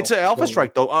 3. Well, it's an Alpha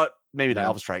Strike though. Maybe not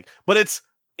Alpha Strike, but it's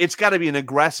it's got to be an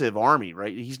aggressive army,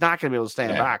 right? He's not going to be able to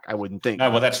stand back, I wouldn't think. No,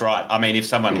 well, that's right. I mean, if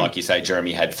someone, like you say,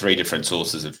 Jeremy, had 3 different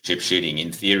sources of chip shooting,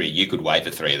 in theory, you could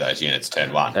waver 3 of those units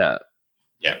turn 1.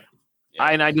 Yeah.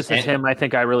 I just said to him, I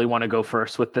think I really want to go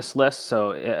first with this list.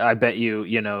 So I bet you,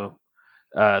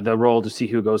 the roll to see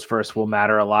who goes first will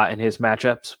matter a lot in his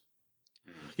matchups.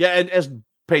 Yeah, and as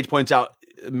Paige points out,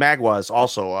 Magwas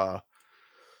also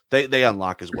they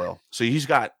unlock as well. So he's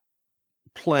got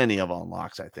plenty of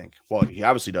unlocks, I think. Well, he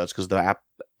obviously does because the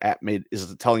app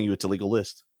is telling you it's a legal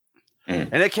list.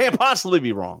 And it can't possibly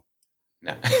be wrong.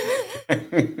 No.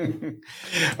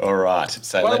 All right.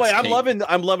 So by the way,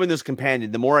 I'm loving this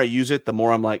companion. The more I use it, the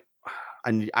more I'm like,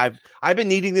 I've been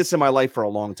needing this in my life for a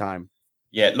long time.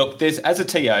 Yeah, look, as a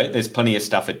TO, there's plenty of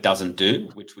stuff it doesn't do,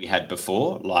 which we had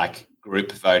before, like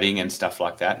group voting and stuff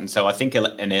like that. And so I think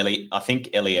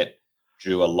Elliot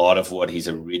drew a lot of what his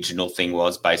original thing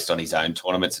was based on his own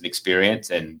tournaments and experience.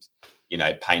 And,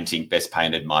 painting best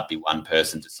painted might be one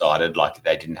person decided, like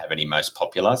they didn't have any most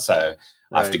popular. So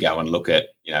I have to go and look at,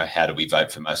 how do we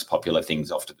vote for most popular things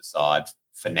off to the side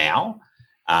for now.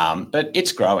 But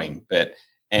it's growing.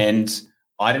 And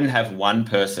I didn't have one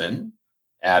person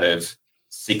out of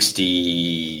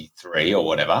 63 or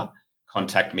whatever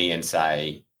contact me and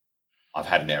say, I've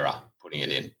had an error putting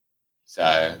it in.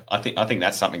 So I think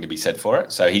that's something to be said for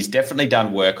it. So he's definitely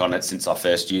done work on it since I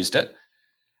first used it.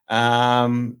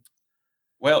 Well,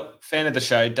 fan of the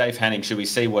show, Dave Hanning, should we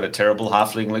see what a terrible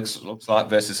halfling looks like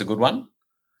versus a good one?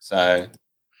 So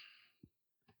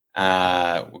we've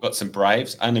got some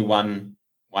Braves, only one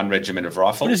regiment of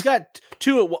rifles. But he's got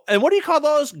 2. And what do you call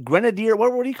those? Grenadier?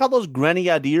 What do you call those?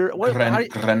 Grenadier?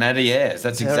 Grenadiers.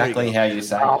 That's exactly how you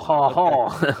say it.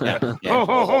 Oh,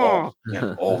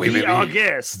 we are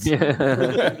guests.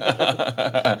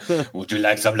 Would you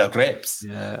like some Le grapes?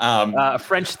 Yeah.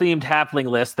 French-themed halfling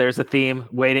list. There's a theme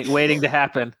waiting to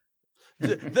happen.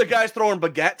 The guy's throwing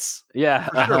baguettes. Yeah,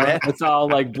 it's all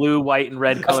like blue, white, and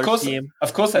red color scheme.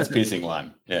 Of course, that's piercing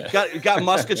one. Yeah, got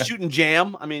muskets shooting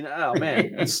jam. I mean, oh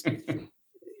man, it's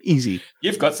easy.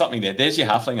 You've got something there. There's your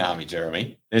halfling army,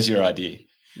 Jeremy. There's your idea.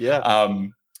 Yeah.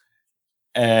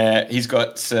 He's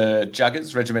got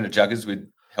Juggers, regiment of Juggers with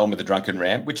Helm of the Drunken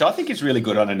Ram, which I think is really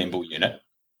good on a nimble unit.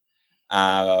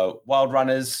 Wild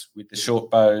Runners with the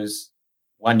short bows,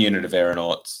 1 unit of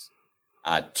aeronauts.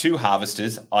 2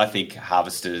 harvesters. I think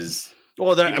harvesters.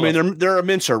 Well, they're a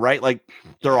mincer, right? Like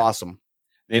they're awesome.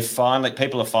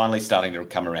 People are finally starting to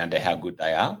come around to how good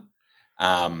they are.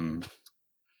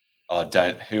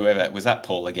 Whoever was that,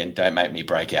 Paul again? Don't make me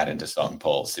break out into song,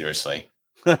 Paul. Seriously,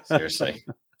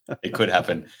 it could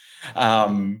happen.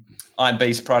 Iron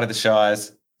Beast, Pride of the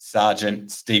Shires,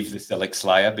 Sergeant Steve the Selleck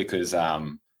Slayer, because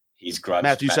he's grudged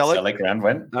Matt Selleck around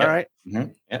when. All right.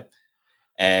 Mm-hmm. Yep.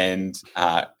 And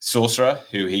Sorcerer,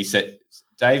 who he said,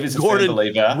 Dave is a firm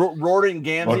believer. Roaring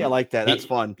Gamsey, I like that. That's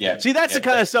fun. Yeah. See, that's the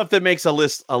kind of stuff that makes a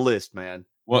list, man.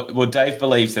 Well, Dave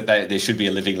believes that there should be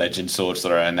a living legend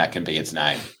sorcerer, and that can be its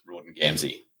name, Roaring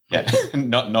Gamsey. Yeah,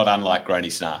 not unlike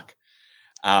Granny Snark.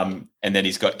 And then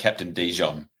he's got Captain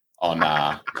Dijon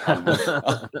on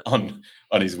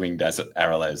his winged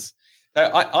arrows.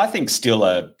 So I think still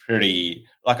a pretty,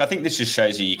 I think this just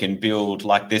shows you can build,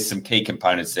 there's some key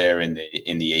components there in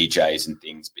the EJs and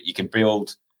things, but you can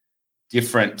build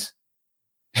different.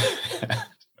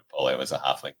 Apollo was a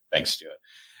halfling. Thanks, Stuart.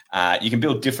 You can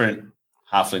build different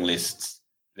halfling lists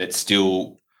that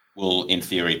still will, in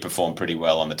theory, perform pretty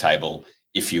well on the table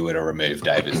if you were to remove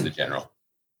Dave as the general.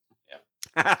 Yeah.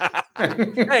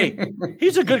 Hey,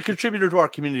 he's a good contributor to our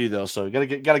community, though. So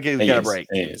gotta give a break.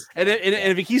 He is. And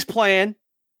if he keeps playing,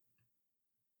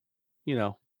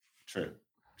 True.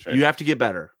 You have to get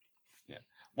better. Yeah.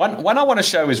 One I want to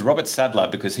show is Robert Sadler,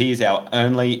 because he is our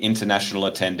only international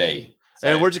attendee. So,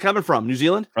 and where's he coming from? New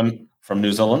Zealand? From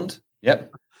New Zealand.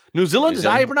 Yep. New Zealand is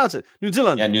how you pronounce it. New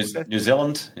Zealand. Yeah, New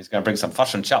Zealand. He's going to bring some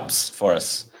fish and chops for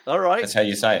us. All right. That's how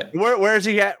you say it. Where is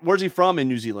he at? Where's he from in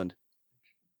New Zealand?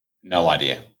 No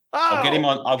idea. I'll get him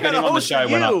on the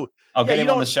show I'll get him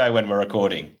on the show when we're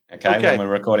recording. Okay. When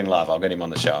we're recording live, I'll get him on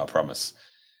the show, I promise.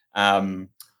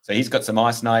 So he's got some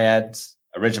ice naiads,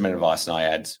 a regiment of ice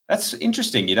naiads. That's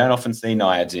interesting. You don't often see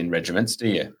naiads in regiments, do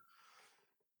you?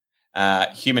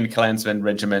 Human clansman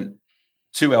regiment,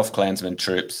 2 elf clansman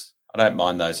troops. I don't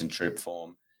mind those in troop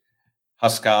form.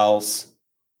 Huskars,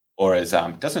 or as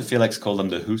doesn't Felix call them,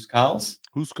 the Huskars?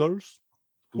 Huskars.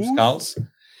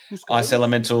 Ice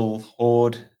Elemental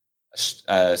Horde,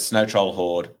 Snow Troll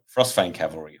Horde, Frostfang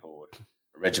Cavalry Horde,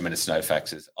 a regiment of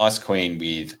Snowfaxes, Ice Queen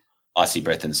with Icy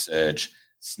Breath and Surge,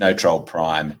 Snow Troll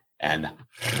Prime, and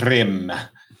Hrim,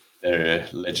 the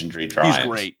legendary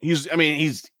Giant. He's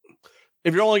great.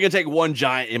 if you're only going to take one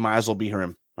giant, it might as well be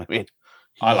him. I mean,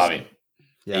 I love him.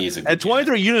 Yeah. He is a good and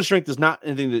 23 unit strength is not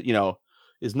anything that,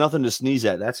 is nothing to sneeze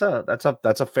at. That's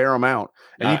a fair amount.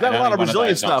 And you've got a lot of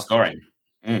resilient stuff. Scoring.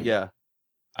 Yeah.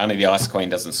 Only the Ice Queen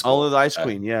doesn't score. Only the Ice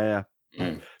Queen. Yeah.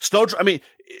 Snow. I mean,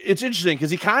 it's interesting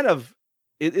because it's kind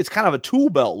of a tool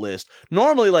belt list.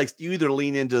 Normally, like you either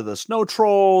lean into the Snow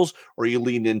Trolls or you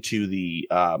lean into the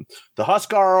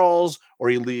Huskarls or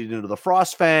you lean into the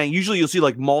Frostfang. Usually you'll see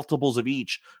like multiples of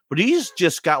each, but he's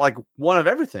just got like one of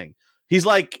everything. He's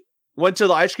like went to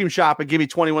the ice cream shop and gave me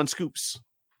 21 scoops.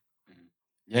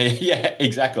 Yeah,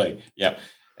 exactly. Yeah.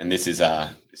 And this is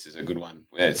a good one.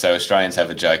 So Australians have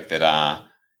a joke that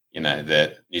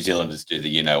that New Zealanders do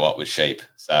the what with sheep.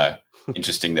 So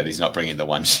interesting that he's not bringing the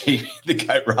one sheep, the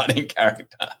goat riding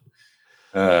character.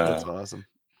 That's awesome.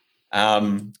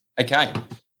 Okay,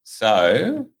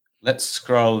 so let's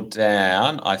scroll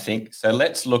down. I think so.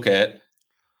 Let's look at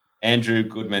Andrew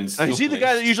Goodman's. You see the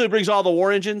guy that usually brings all the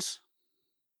war engines?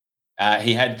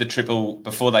 He had the triple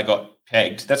before they got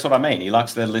pegged. That's what I mean. He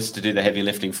likes the list to do the heavy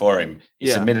lifting for him. He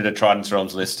submitted a Trident's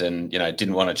Realms list and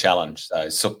didn't want a challenge, so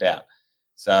sucked out.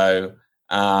 So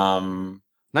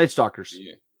Night Stalkers.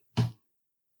 Yeah.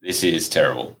 This is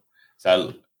terrible.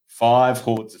 So 5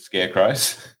 hordes of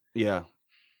scarecrows. Yeah.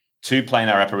 2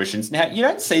 planar apparitions. Now, you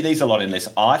don't see these a lot in this.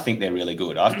 I think they're really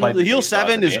good. I've played the Heal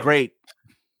 7 is great.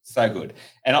 So good.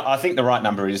 And I think the right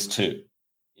number is 2.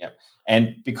 Yep.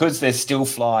 And because they're still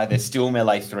fly, they're still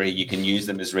melee 3, you can use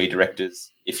them as redirectors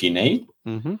if you need.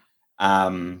 Mm-hmm.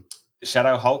 The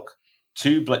Shadow Hulk,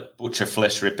 2 Butcher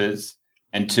Flesh Rippers,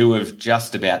 and 2 of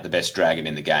just about the best dragon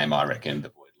in the game, I reckon, the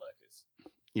Void Lurkers.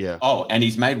 Yeah. Oh, and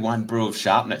he's made 1 Brew of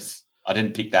Sharpness. I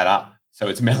didn't pick that up. So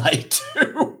it's melee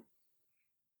 2.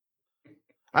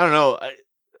 I don't know.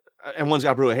 And one's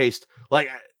got Brew of Haste. Like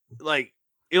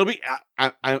it'll be.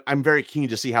 I'm very keen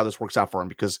to see how this works out for him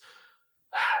because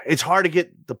it's hard to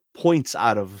get the points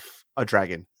out of a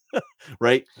dragon,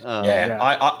 right?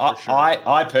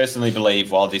 I personally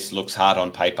believe while this looks hard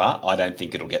on paper, I don't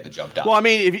think it'll get the job done. Well, I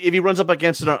mean, if he runs up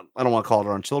against it, I don't want to call it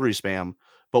artillery spam,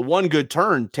 but one good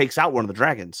turn takes out one of the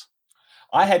dragons.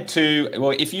 I had 2.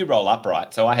 Well, if you roll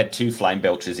upright, so I had 2 Flame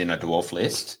Belchers in a dwarf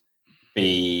list.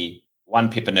 Be 1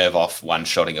 Pippa Nervoff, 1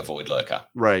 Shotting a Void Lurker.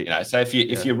 Right. So if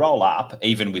you roll up,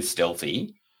 even with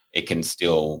stealthy, it can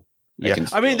still.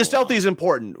 I mean, the stealthy is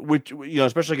important, which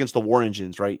especially against the war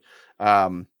engines, right?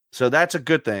 So that's a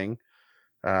good thing.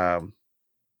 Yeah,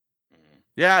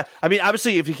 I mean,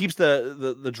 obviously, if he keeps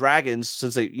the dragons,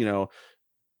 since they,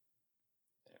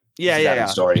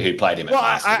 Story who played him.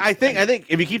 Well, I think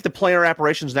if you keep the planar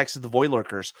apparitions next to the Void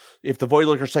Lurkers, if the Void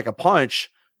Lurkers take a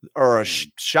punch or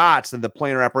shots, then the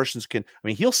planar apparitions can. I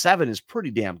mean, Heal 7 is pretty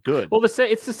damn good. Well, it's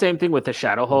the same thing with the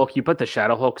Shadow Hulk. You put the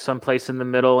Shadow Hulk someplace in the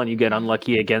middle, and you get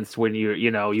unlucky against when you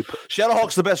put Shadow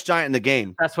Hulk's the best giant in the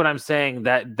game. That's what I'm saying.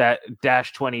 That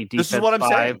dash 20 defense this is what I'm 5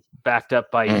 saying. Backed up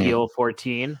by Heal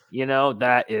 14.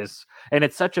 That is, and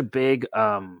it's such a big.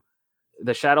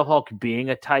 The Shadow Hulk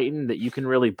being a Titan that you can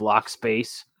really block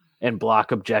space and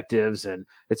block objectives, and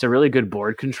it's a really good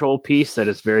board control piece that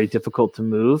is very difficult to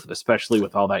move, especially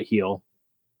with all that heal.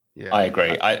 Yeah, I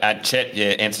agree. Chet,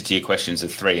 your answer to your questions are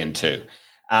 3 and 2.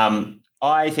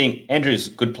 I think Andrew's a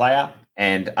good player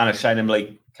and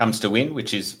unashamedly comes to win,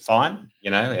 which is fine.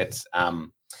 It's.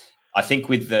 I think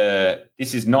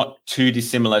this is not too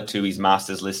dissimilar to his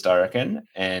Masters list, I reckon,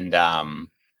 and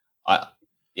I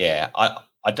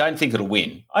don't think it'll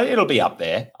win. It'll be up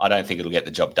there. I don't think it'll get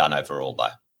the job done overall, though.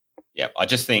 Yeah, I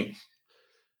just think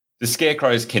the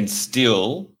Scarecrows can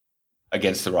still,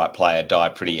 against the right player, die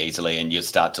pretty easily, and you'll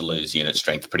start to lose unit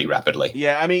strength pretty rapidly.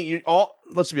 Yeah, I mean,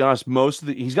 let's be honest.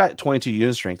 He's got 22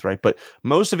 unit strength, right? But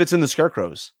most of it's in the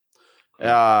Scarecrows,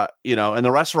 and the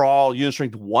rest are all unit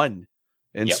strength 1.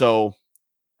 And so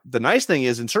the nice thing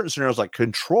is, in certain scenarios like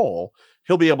Control,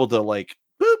 he'll be able to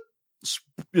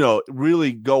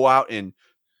really go out and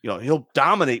he'll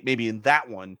dominate maybe in that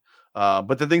one.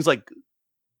 But the things like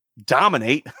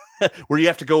Dominate, where you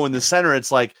have to go in the center, it's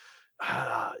like,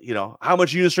 how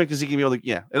much unit strength is he going to be able to?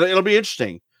 Yeah, it'll be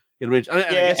interesting.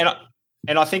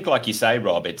 And I think, like you say,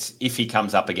 Rob, it's if he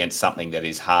comes up against something that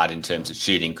is hard in terms of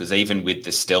shooting, because even with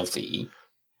the stealthy,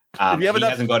 he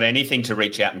hasn't got anything to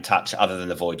reach out and touch other than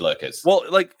the Void Lurkers. Well,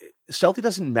 stealthy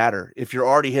doesn't matter if you're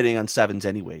already hitting on 7s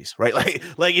anyways, right?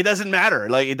 Like it doesn't matter.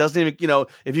 Like it doesn't even,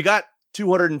 if you got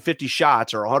 250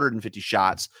 shots or 150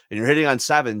 shots and you're hitting on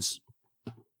 7s,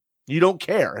 you don't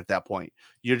care at that point.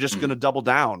 You're just going to double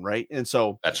down, right? And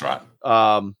so that's right.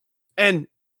 And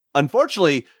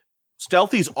unfortunately,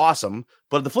 stealthy's awesome,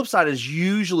 but the flip side is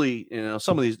usually,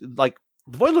 some of these, like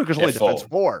the Void Lurker's only defense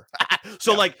 4.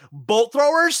 So bolt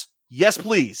throwers, Yes,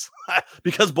 please.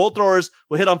 Because bolt throwers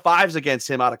will hit on 5s against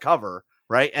him out of cover,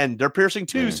 right? And they're piercing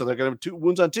 2, so they're going to have 2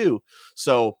 wounds on 2.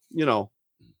 So,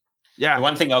 yeah. The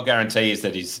one thing I'll guarantee is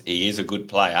that he is a good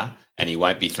player and he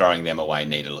won't be throwing them away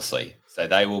needlessly. So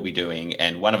they will be doing,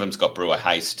 and one of them's got Brewer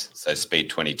Haste, so speed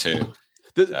 22.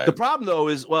 The problem, though,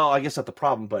 is, well, I guess not the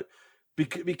problem, but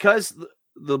because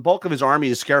the bulk of his army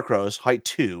is Scarecrows, height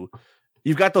 2,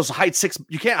 you've got those height 6.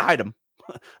 You can't hide them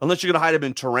unless you're going to hide them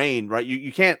in terrain, right?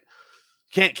 You can't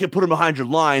put them behind your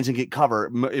lines and get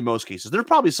cover in most cases. There's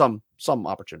probably some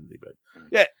opportunity, but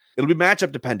yeah, it'll be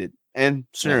matchup dependent and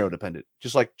scenario dependent,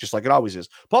 just like it always is.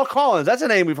 Paul Collins, that's a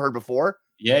name we've heard before.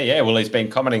 Yeah. Well, he's been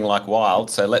commenting like wild.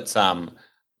 So let's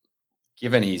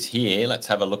given he's here, let's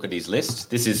have a look at his list.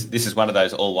 This is one of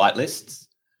those all white lists.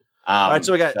 All right,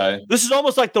 so we got this is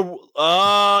almost like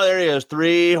there he is,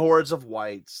 3 hordes of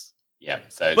whites. Yeah.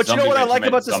 So, but you know what I like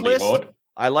about this list? Horde.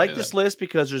 I like this list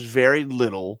because there's very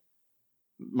little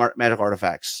magic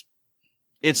artifacts.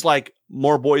 It's like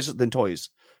more boys than toys.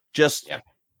 Just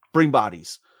bring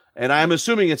bodies, and I'm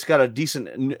assuming it's got a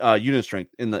decent unit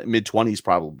strength in the mid-20s,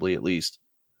 probably at least.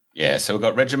 Yeah. So we've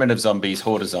got Regiment of Zombies,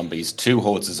 Horde of Zombies, 2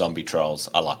 hordes of zombie trolls.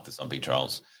 I like the zombie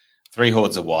trolls. 3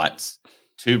 hordes of whites.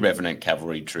 2 Revenant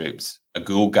cavalry troops, a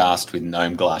Ghoulghast with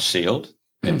gnome glass shield.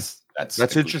 That's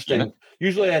interesting. Unit.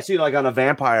 Usually I see like on a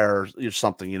vampire or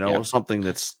something, something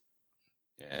that's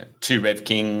 2 Rev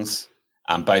Kings,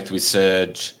 both with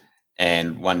Surge,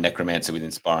 and 1 Necromancer with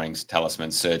Inspiring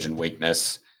Talisman, Surge and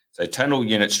Weakness. So total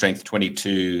unit strength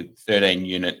 22, 13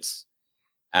 units.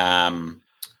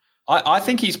 I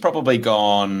think he's probably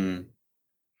gone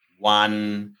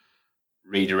 1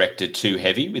 redirected too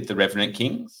heavy with the Revenant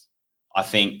Kings. I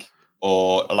think,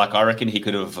 I reckon he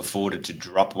could have afforded to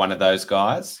drop one of those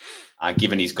guys,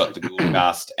 given he's got the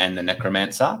Ghoulghast and the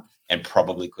Necromancer, and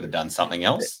probably could have done something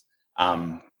else.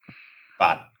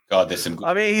 But God, there's some good.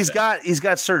 I mean, he's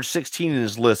got Surge 16 in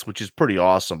his list, which is pretty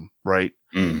awesome, right?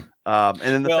 Mm.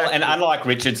 And then unlike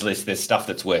Richard's list, there's stuff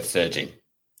that's worth surging,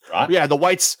 right? Yeah, the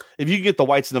whites. If you get the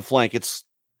whites in the flank,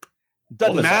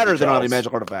 doesn't matter. They're not the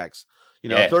magic artifacts.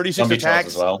 36 attacks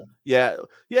as well. Yeah.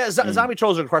 Zombie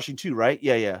trolls are crushing 2, right?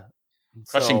 Yeah.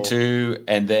 Crushing 2,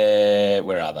 and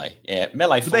where are they? Yeah,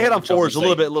 melee. They hit on 4s a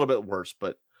little bit worse,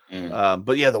 but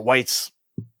yeah, the whites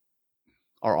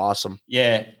are awesome.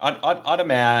 Yeah, I'd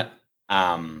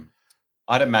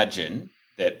imagine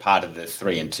that part of the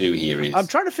 3 and 2 here is I'm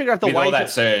trying to figure out all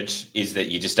that surge is that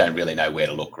you just don't really know where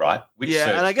to look, right?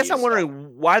 And I guess I'm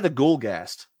wondering why the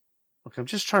Ghoulghast. Okay, I'm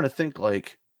just trying to think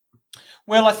like.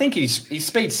 Well, I think he's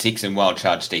speed 6 and wild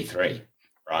charge D3,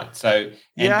 right? So,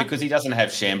 because he doesn't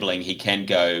have shambling, he can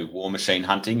go war machine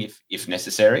hunting if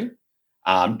necessary.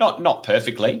 Not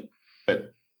perfectly,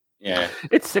 but yeah.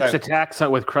 It's 6 attacks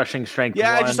with crushing strength.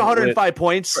 Yeah, just 105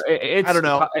 points. I don't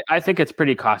know. I think it's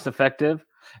pretty cost effective,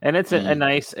 and it's a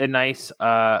nice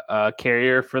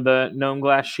carrier for the gnome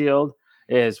glass shield.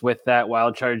 Is with that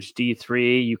wild charge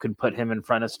D3, you can put him in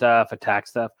front of stuff, attack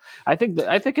stuff. I think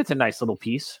it's a nice little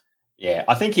piece. Yeah,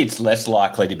 I think it's less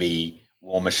likely to be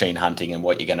war machine hunting, and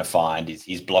what you're going to find is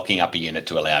he's blocking up a unit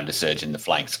to allow him to surge in the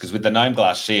flanks. Because with the gnome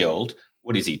glass shield,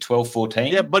 what is he, 12,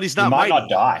 14? Yeah, but he's not he might mighty. not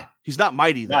die. He's not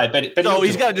mighty, though. No, but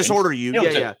he's got to disorder you. He'll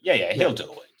do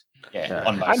it. Yeah.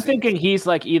 I'm thinking he's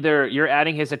like either you're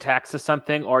adding his attacks to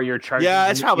something or you're charging. Yeah,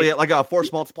 it's probably like a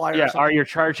force multiplier. Yeah, or you're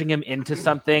charging him into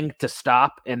something to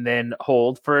stop and then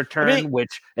hold for a turn,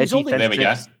 which he's only, there we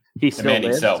go. He still lives.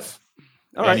 Himself.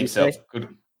 All right, himself. Good.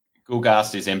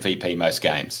 Ghoulghast is MVP most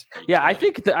games. Yeah, I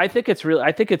think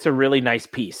it's a really nice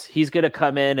piece. He's going to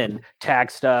come in and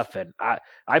tag stuff, and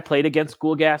I played against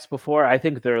Ghoulghast before. I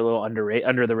think they're a little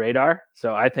under the radar,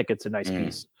 so I think it's a nice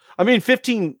piece. I mean,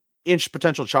 15-inch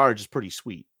potential charge is pretty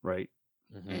sweet, right?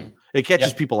 Mm-hmm. It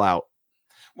catches people out.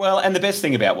 Well, and the best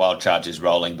thing about wild charge is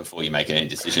rolling before you make any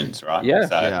decisions, right? Yeah,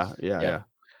 so, yeah.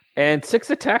 And 6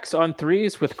 attacks on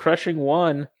 3s with crushing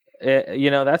 1.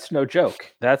 That's no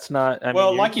joke. That's not.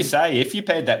 Like you say, if you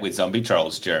paired that with zombie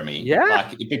trolls, Jeremy,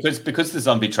 because the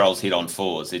zombie trolls hit on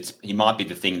 4s, he might be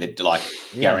the thing that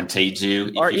guaranteed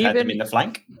you if you had them in the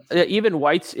flank. Even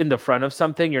whites in the front of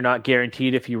something, you're not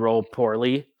guaranteed if you roll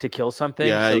poorly to kill something.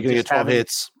 Yeah, so you're gonna get 12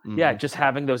 hits. Mm-hmm. Yeah, just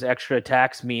having those extra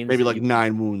attacks means maybe like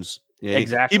 9 wounds. Yeah,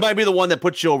 exactly. He might be the one that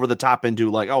puts you over the top and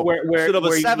do like, instead of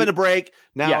a 7 to break,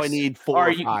 now I need 4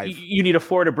 or 5. You need a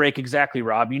 4 to break. Exactly,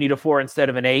 Rob. You need a 4 instead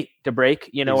of an 8 to break,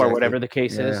 or whatever the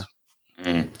case is.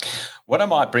 What I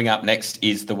might bring up next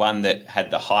is the one that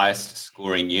had the highest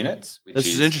scoring units. This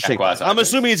is interesting. I'm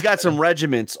assuming he's got some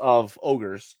regiments of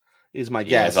ogres, is my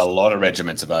guess. There's a lot of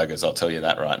regiments of ogres, I'll tell you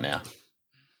that right now.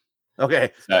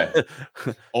 Okay. So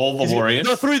all the warriors.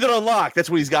 The 3 that unlock. That's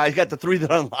what he's got. He's got the 3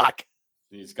 that unlock.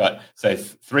 He's got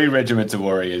 3 regiments of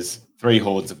warriors, 3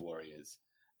 hordes of warriors,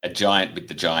 a giant with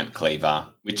the giant cleaver,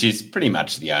 which is pretty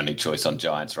much the only choice on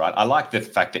giants, right? I like the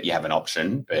fact that you have an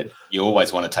option, but you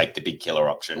always want to take the big killer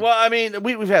option. Well, I mean,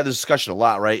 we've had this discussion a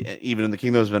lot, right? Even in the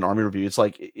Kingdoms of an Army review, it's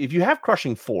like if you have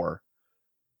crushing 4,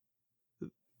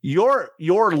 your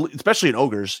especially in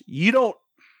ogres, you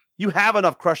have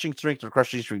enough crushing strength or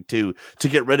crushing strength 2 to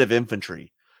get rid of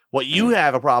infantry. What you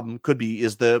have a problem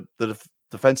is the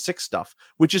defense 6 stuff,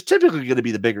 which is typically going to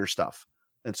be the bigger stuff.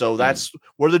 And so that's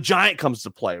where the giant comes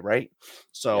to play, right?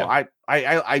 So I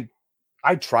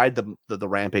tried the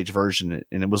Rampage version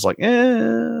and it was like,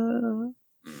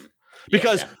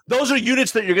 because those are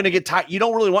units that you're going to get tied. You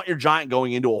don't really want your giant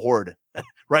going into a horde,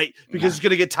 right? Because it's going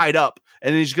to get tied up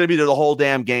and he's going to be there the whole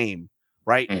damn game,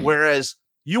 right? Whereas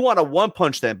you want to one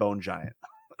punch that bone giant,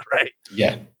 right?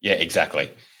 Yeah,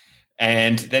 exactly.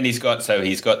 And then he's got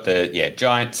the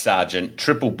giant sergeant,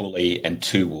 triple bully, and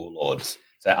 2 warlords.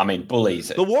 So I mean, bullies.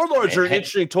 The warlords are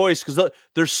interesting toys because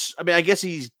there's. I mean, I guess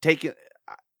he's taking.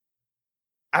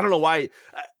 I don't know why.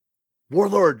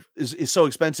 Warlord is so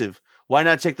expensive. Why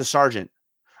not take the sergeant?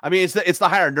 I mean, it's the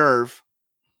higher nerve,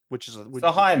 which is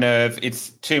the higher nerve. It's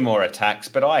 2 more attacks,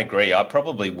 but I agree. I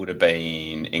probably would have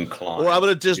been inclined. Or I would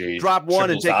have just dropped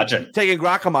 1 and taken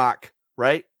Grakamok,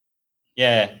 right?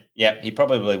 Yeah, he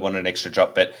probably wanted an extra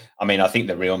drop, but I mean, I think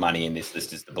the real money in this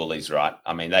list is the bullies, right?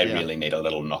 I mean, they really need a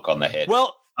little knock on the head.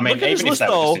 Well, I mean, even if they were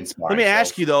just inspiring. Let me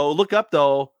ask you though. Look up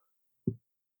though.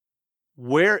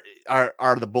 Where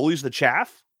are the bullies the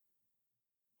chaff?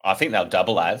 I think they'll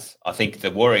double as. I think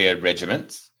the warrior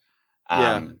regiments.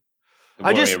 I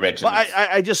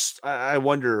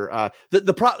wonder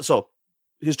so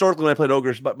historically when I played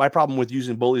ogres, but my problem with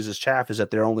using bullies as chaff is that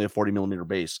they're only a 40 millimeter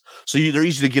base, so they're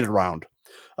easy to get around,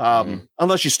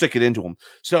 unless you stick it into them.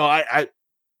 So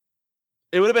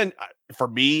it would have been for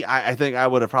me. I think I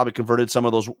would have probably converted some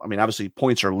of those. I mean, obviously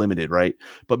points are limited, right?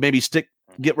 But maybe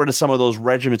get rid of some of those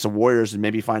regiments of warriors and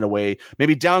maybe find a way.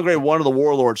 Maybe downgrade one of the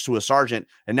warlords to a sergeant,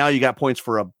 and now you got points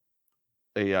for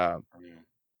the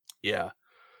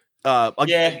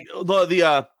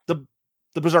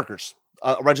berserkers.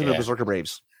 Regiment of Berserker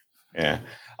Braves. Yeah.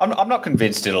 I'm not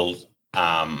convinced it'll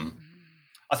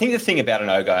I think the thing about an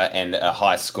ogre and a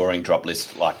high scoring drop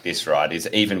list like this, right, is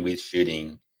even with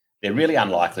shooting, they're really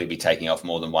unlikely to be taking off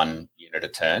more than 1 unit a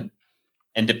turn.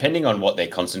 And depending on what they're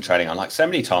concentrating on, like so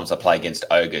many times I play against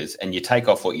ogres and you take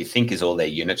off what you think is all their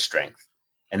unit strength.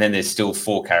 And then there's still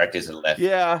 4 characters left.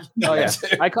 Yeah. Oh yeah.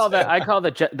 I call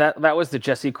that was the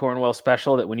Jesse Cornwell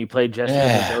special, that when you played Jesse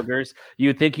with ogres,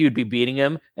 you'd think you'd be beating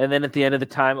him. And then at the end of the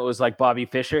time, it was like Bobby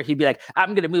Fischer. He'd be like,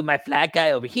 I'm going to move my flag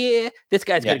guy over here. This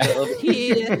guy's going to go over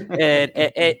here.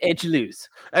 And you lose.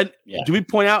 And do we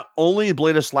point out only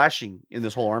Blade of Slashing in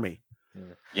this whole army?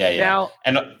 Yeah. Now,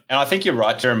 and I think you're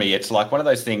right, Jeremy. It's like one of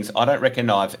those things. I don't reckon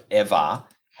I've ever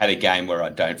had a game where I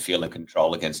don't feel in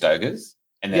control against ogres.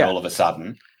 And then all of a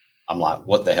sudden, I'm like,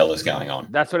 what the hell is going on?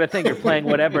 That's what I think. You're playing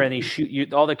whatever, and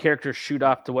all the characters shoot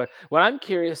off to what I'm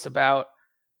curious about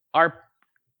are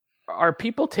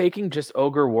people taking just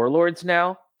ogre warlords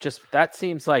now? Just that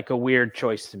seems like a weird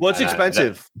choice to me. Well, it's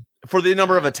expensive for the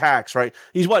number of attacks, right?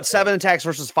 He's 7 attacks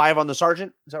versus 5 on the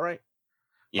sergeant? Is that right?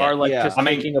 Yeah. Or just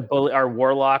making a bully, or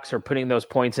warlocks, or putting those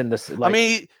points in this.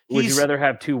 Like, would you rather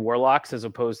have 2 warlocks as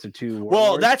opposed to 2 warlords?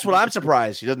 Well, that's what I'm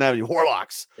surprised. He doesn't have any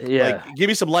warlocks. Yeah. Like, give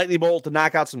me some lightning bolt to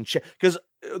knock out some because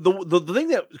the thing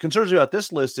that concerns me about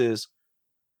this list is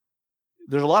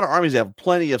there's a lot of armies that have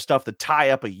plenty of stuff to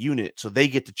tie up a unit so they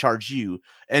get to charge you.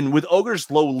 And with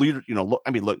ogres low leader,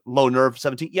 low nerve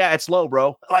 17. Yeah, it's low,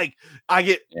 bro. Like I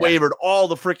get wavered all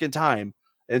the freaking time.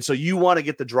 And so you want to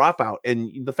get the dropout.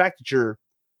 And the fact that your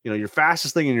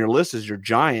fastest thing in your list is your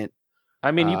giant.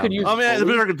 I mean, you could use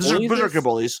the Berserker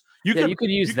bullies. You could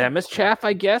use them as chaff,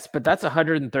 I guess, but that's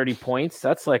 130 points.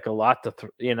 That's like a lot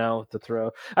to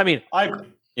throw. I mean,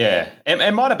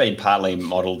 it might have been partly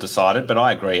model decided, but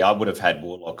I agree. I would have had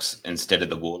warlocks instead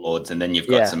of the warlords, and then you've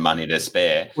got some money to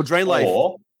spare. Well, drain life,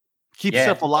 keep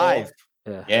stuff alive.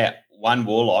 One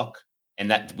warlock, and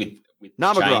that with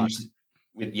change,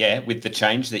 with the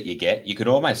change that you get, you could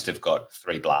almost have got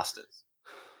 3 blasters.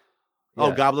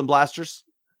 Oh, goblin blasters.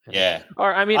 Yeah.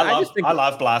 Or I mean, I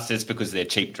love blasters because they're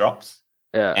cheap drops.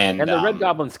 Yeah. And the Red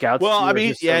Goblin Scouts. Well, I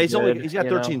mean, he's got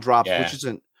 13 drops, which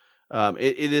isn't.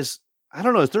 It is. I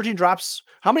don't know. 13 drops.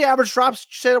 How many average drops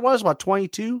did you say it was? About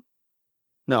 22?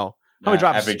 No. How many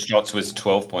drops? Average drops was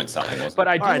 12 point something. Wasn't but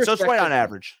it? I do so it's right on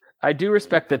average. I do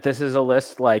respect that this is a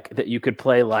list like that you could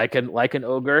play like an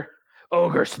ogre,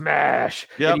 ogre smash.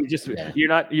 Yep. And you're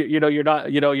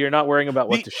not worrying about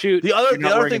what to shoot. The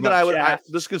other thing that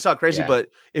this is gonna sound crazy, Yeah. but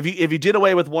if you did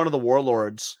away with one of the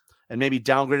warlords and maybe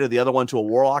downgraded the other one to a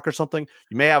warlock or something,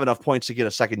 you may have enough points to get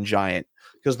a second giant.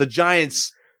 Because the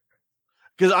giants,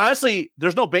 because honestly,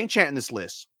 there's no Bane Chant in this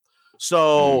list.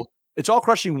 So it's all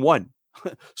crushing 1.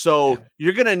 So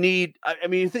you're gonna need, I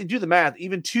mean, if you do the math,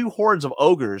 even 2 hordes of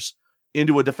ogres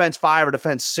into a defense 5 or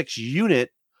defense 6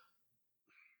 unit.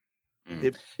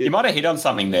 You might have hit on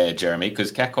something there, Jeremy,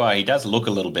 because Kakwai, he does look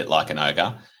a little bit like an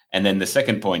ogre. And then the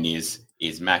second point is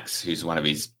Max, who's one of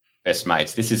his best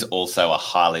mates. This is also a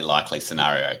highly likely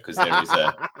scenario because there is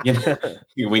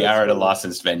we are at a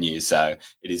licensed venue, so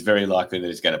it is very likely that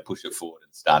he's going to push it forward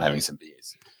and start having some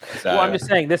beers. So, well, I'm just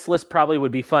saying this list probably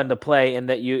would be fun to play, in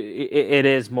that it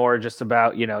is more just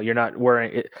about, you're not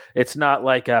worrying. It's not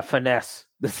like a finesse.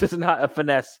 This is not a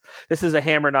finesse. This is a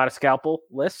hammer, not a scalpel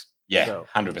list. Yeah,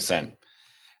 100%.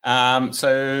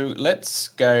 So let's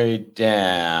go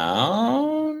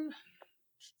down.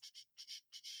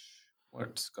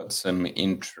 What's got some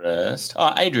interest?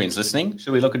 Oh, Adrian's listening.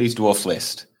 Should we look at his dwarf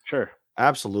list? Sure.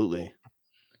 Absolutely.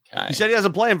 Okay. He said he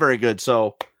hasn't playing very good,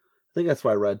 so I think that's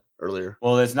what I read earlier.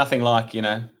 Well, there's nothing like,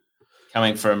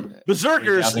 coming from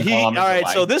Berserkers. 3,000 All right,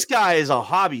 away. so this guy is a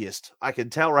hobbyist. I can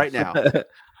tell right now.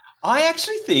 I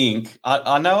actually think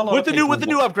I know a lot with of the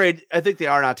new upgrade, I think they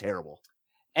are not terrible.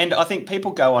 And I think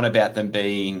people go on about them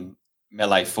being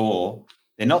melee 4.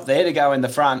 They're not there to go in the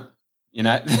front,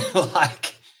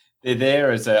 like they're there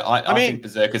as I think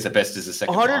Berserkers are best as a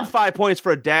second 105 line. points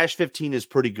for a dash 15 is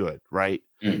pretty good, right?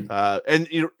 And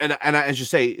as you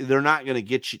say, they're not going to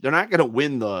get you. They're not going to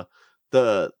win the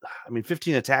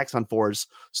 15 attacks on 4s.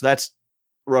 So that's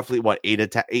roughly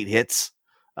 8 hits.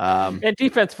 And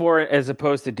defense 4 as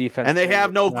opposed to defense. And they 3,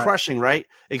 have no crushing, right?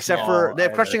 Except for they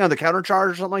have crushing on the counter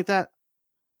charge or something like that.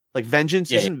 Like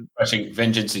Vengeance isn't crushing.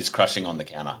 Vengeance is crushing on the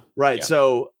counter. Right. Yeah.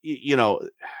 So,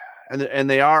 and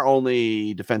they are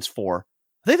only defense 4.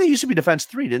 I think they used to be defense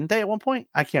 3, didn't they, at one point?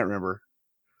 I can't remember.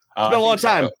 It's been a long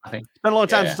time. It's been a long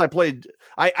time since I played.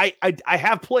 I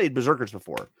have played Berserkers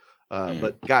before.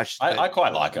 But gosh. I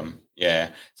quite like him.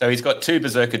 Yeah. So he's got 2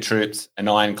 Berserker troops, an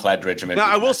ironclad regiment. Now,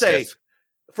 I will say,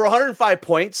 for 105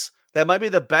 points, that might be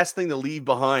the best thing to leave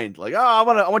behind. Like, I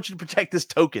want you to protect this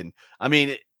token. I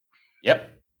mean,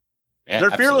 yep. Yeah,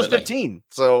 they're fearless 15.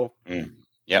 So,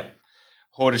 yep.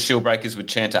 Horde of Shieldbreakers with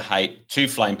Chant of Hate, 2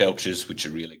 Flame Belchers, which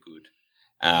are really good.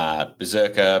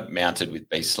 Berserker mounted with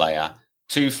Beast Slayer,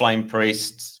 2 Flame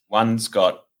Priests. One's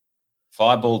got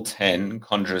Fireball 10,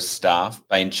 Conjurer's Staff,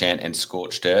 Bane Chant, and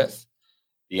Scorched Earth.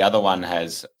 The other one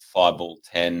has Fireball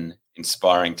 10,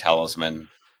 Inspiring Talisman,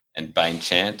 and Bane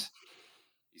Chant.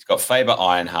 He's got Faber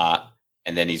Ironheart,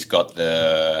 and then he's got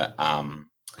the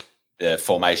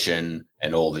formation,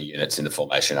 and all the units in the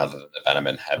formation other than the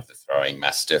Bannerman have the Throwing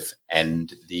Mastiff,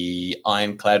 and the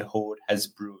Ironclad Horde has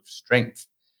Brew of Strength.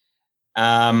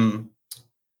 I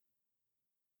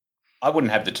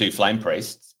wouldn't have the 2 Flame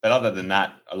Priests, but other than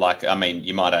that,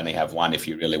 you might only have one if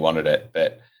you really wanted it,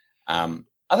 but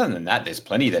other than that, there's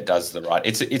plenty that does the right.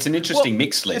 It's an interesting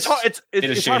mixed list.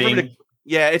 It's hard for me to,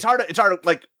 it's hard to,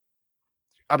 like,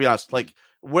 I'll be honest, like,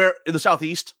 where in the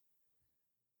Southeast,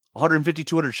 150,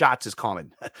 200 shots is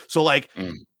common. So, like,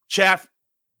 chaff,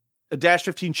 a dash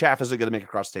 15 chaff isn't going to make it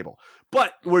across the table.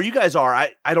 But where you guys are,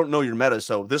 I don't know your meta,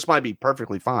 so this might be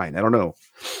perfectly fine. I don't know.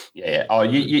 Yeah. Oh,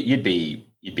 you'd be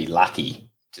lucky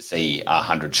to see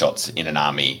 100 shots in an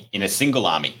army, in a single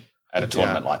army at a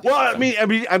tournament like this. Well,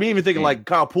 I'm even thinking like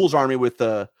Kyle Poole's army with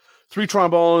 3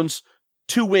 trombones,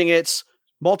 2 wingets,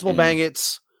 multiple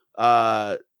bangets,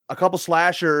 a couple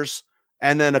slashers,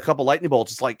 and then a couple lightning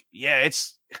bolts. It's like,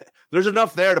 there's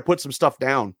enough there to put some stuff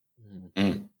down.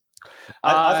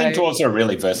 I think dwarves are a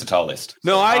really versatile list.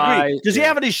 No, I agree. Does he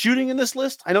have any shooting in this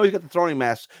list? I know he's got the throwing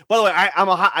mass. By the way, I'm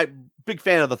a big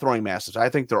fan of the throwing masses. I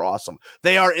think they're awesome.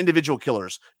 They are individual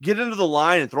killers. Get into the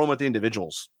line and throw them at the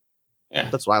individuals. Yeah,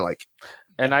 that's what I like.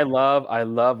 And I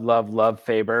love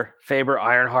Faber. Faber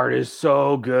Ironheart is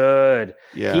so good.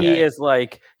 Yeah,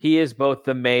 he is both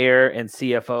the mayor and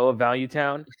CFO of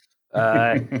Valuetown.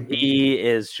 He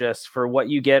is just, for what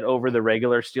you get over the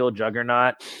regular Steel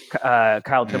Juggernaut.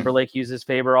 Kyle Timberlake uses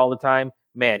Faber all the time.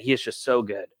 Man, he is just so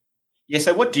good. Yeah.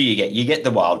 So what do you get? You get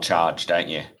the Wild Charge, don't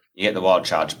you? You get the Wild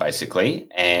Charge basically,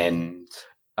 and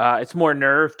it's more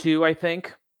nerve too, I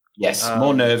think. Yes,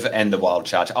 more nerve and the Wild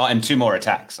Charge. Oh, and 2 more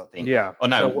attacks, I think. Yeah. Oh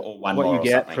no, so or 1 what more. What you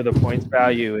get for the points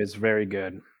value is very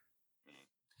good.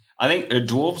 I think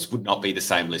dwarves would not be the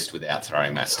same list without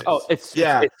throwing mastiffs. Oh, it's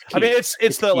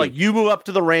the like, you move up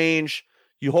to the range,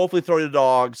 you hopefully throw your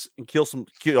dogs and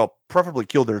preferably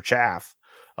kill their chaff.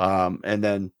 and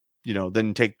then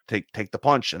then take the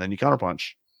punch, and then you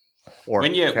counterpunch. Or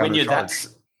when you're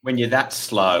that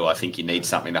slow, I think you need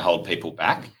something to hold people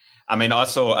back. I mean, I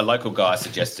saw a local guy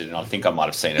suggested, and I think I might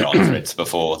have seen it on Threads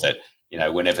before, that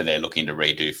whenever they're looking to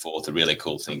redo fourth, a really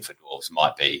cool thing for dwarves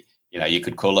might be, you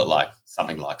could call it like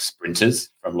something like sprinters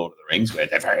from Lord of the Rings, where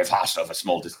they're very fast over a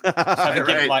small distance. So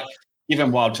Right. give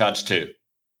them wild charge 2. Do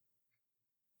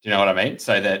you know what I mean?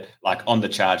 So that like on the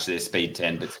charge, they're speed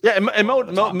 10. But Yeah, and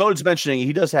Mode's mentioning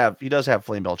he does have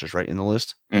flame belchers right in the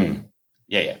list.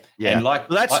 Yeah. And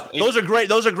those are great.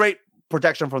 Those are great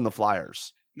protection from the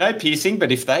flyers. No piercing,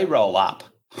 but if they roll up,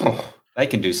 they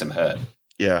can do some hurt.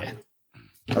 Yeah.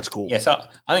 That's cool. Yeah, so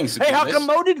I think it's a Hey, good how list. come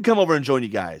Mo didn't come over and join you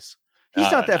guys?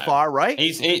 He's not that far, right?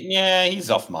 He's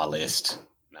off my list.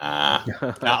 Nah.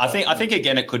 No, I think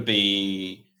again it could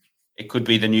be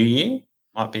the new year.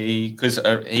 Might be because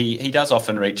he does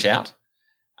often reach out.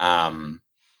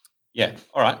 Yeah.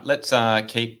 All right. Let's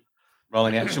keep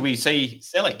rolling out. Should we see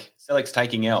Selleck? Selleck's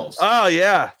taking L's. Oh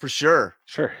yeah, for sure.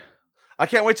 Sure. I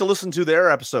can't wait to listen to their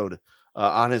episode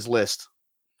on his list.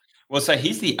 Well, so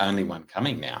he's the only one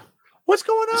coming now What's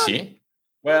going this on? year.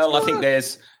 Well, I think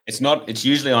it's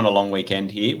usually on a long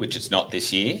weekend here, which it's not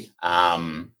this year,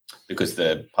 because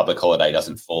the public holiday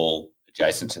doesn't fall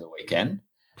adjacent to the weekend.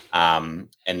 And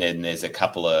then there's a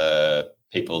couple of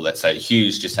people that say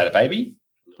Hughes just had a baby.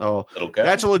 Oh, Little girl.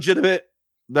 that's a legitimate.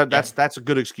 That's a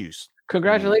good excuse.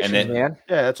 Congratulations, man.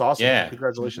 Yeah, that's awesome. Yeah.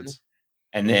 Congratulations.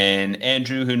 And then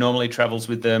Andrew, who normally travels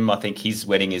with them, I think his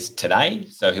wedding is today,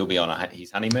 so he'll be on his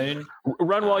honeymoon.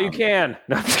 Run while you can.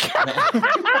 No, I'm just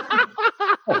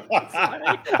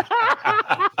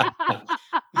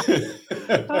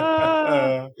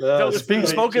kidding.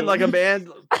 Spoken like a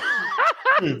man.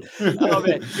 Oh,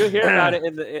 man. You'll hear about it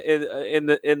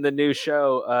in the new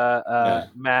show,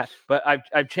 Matt. But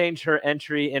I've changed her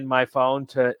entry in my phone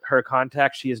to her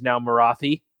contact. She is now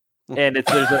Marathi, and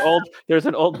there's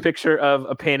an old picture of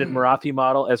a painted Marathi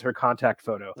model as her contact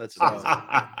photo. That's awesome.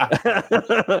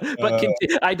 But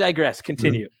I digress.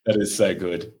 Continue. That is so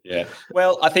good. Yeah.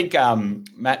 Well, I think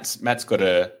Matt's got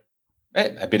a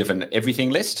bit of an everything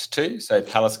list too. So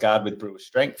Palace Guard with Brewer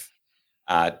Strength.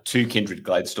 2 Kindred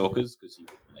Gladestalkers, because you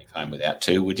wouldn't leave home without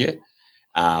 2, would you?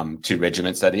 2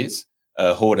 regiments, that is.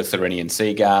 A horde of Therenian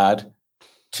Sea Guard,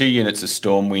 2 units of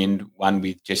Stormwind, 1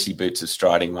 with Jesse Boots of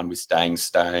Striding, 1 with Staying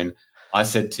Stone. I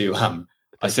said to him,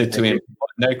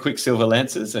 no Quicksilver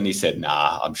Lancers, and he said,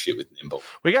 nah, I'm shit with Nimble.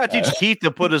 We got to teach Keith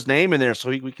to put his name in there so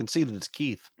we can see that it's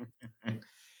Keith.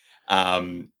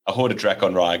 A horde of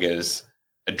Drakon Rigers,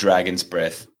 a Dragon's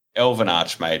Breath, Elven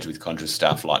Archmage with Conjurer's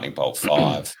Staff, Lightning Bolt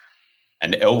 5.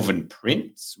 An Elven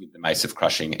Prince with the Mace of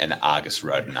Crushing and Argus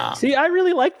Rodent Arm. See, I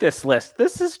really like this list.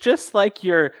 This is just like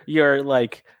your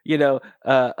like,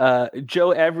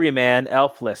 Joe Everyman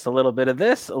elf list. A little bit of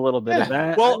this, a little bit of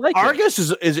that. Well, like Argus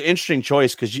is an interesting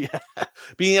choice because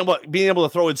being able to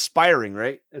throw Inspiring,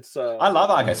 right? It's I love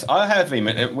Argus. I have him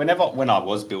when I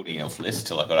was building elf lists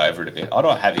till I got over it a bit. I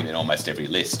don't have him in almost every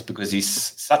list because he's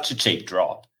such a cheap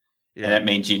drop, and that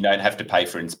means you don't have to pay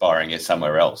for Inspiring it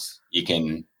somewhere else. You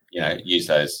can use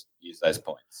those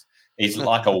points. He's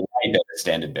like a way better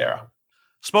standard bearer.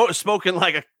 Spoken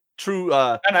like a true.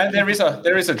 No, there is a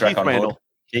Drakon horde.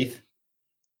 Keith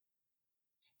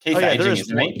aging,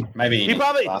 isn't he? Maybe he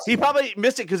probably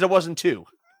missed it because there wasn't 2.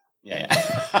 Yeah.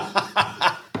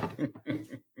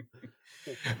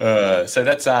 So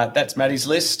that's Matty's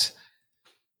list.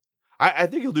 I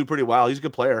think he'll do pretty well. He's a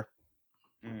good player.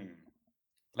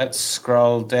 Let's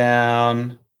scroll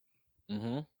down.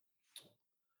 Mm-hmm.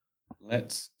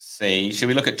 Let's see. Should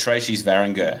we look at Tracy's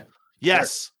Varangur?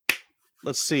 Yes.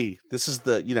 Let's see. This is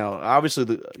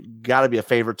obviously got to be a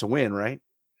favorite to win, right?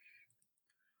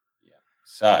 Yeah.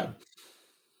 So,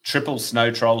 triple Snow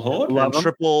Troll Horde. And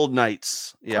triple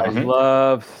Knights. Yeah. I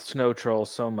love Snow Trolls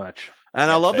so much.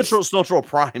 And I love the Snow Troll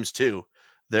Primes too.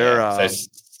 They're so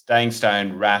Staying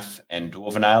Stone, Wrath, and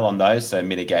Dwarvenale on those, so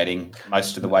mitigating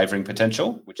most of the wavering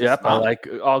potential. Which is I like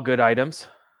all good items.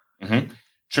 Mm-hmm.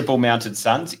 Triple Mounted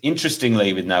Suns,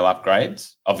 interestingly, with no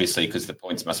upgrades, obviously, because the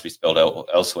points must be spelled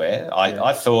elsewhere.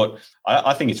 I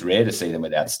think it's rare to see them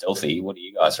without stealthy. What do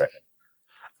you guys reckon?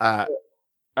 I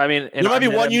mean, there might be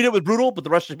one unit with brutal, but the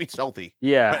rest should be stealthy.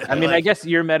 Yeah, I mean, I guess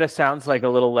your meta sounds like a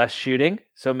little less shooting,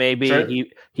 so maybe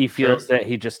he feels that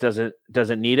he just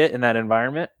doesn't need it in that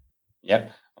environment. Yep,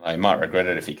 I might regret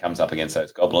it if he comes up against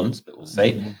those goblins, but we'll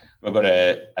see. Mm-hmm. We've got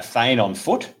a Thane on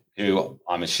foot, who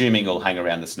I'm assuming will hang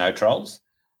around the Snow Trolls.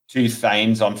 2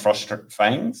 Thanes on Frost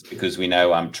Fangs, because we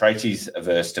know Tracy's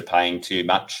averse to paying too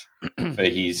much for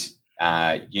his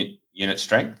unit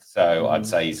strength. So I'd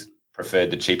say he's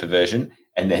preferred the cheaper version.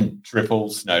 and then triple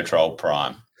Snow Troll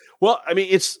Prime. Well, I mean,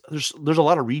 there's a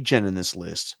lot of regen in this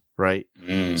list, right?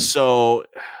 So,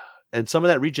 and some of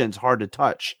that regen is hard to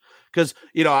touch because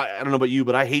I don't know about you,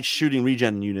 but I hate shooting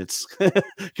regen units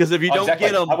because if you don't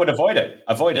get them, I would avoid it.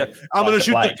 I'm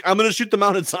gonna shoot the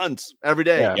Mounted Suns every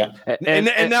day. Yeah.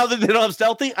 And now that they don't have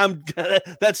stealthy,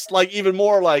 that's like even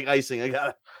more like icing. I got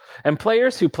it. And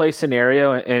players who play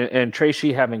scenario and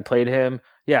Tracy having played him,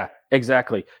 yeah,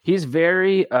 exactly. He's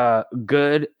very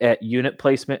good at unit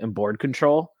placement and board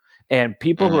control. And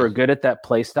people who are good at that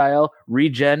play style,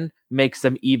 regen makes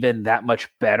them even that much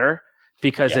better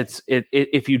because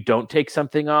if you don't take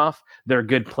something off, their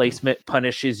good placement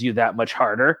punishes you that much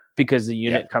harder because the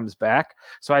unit comes back.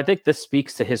 So I think this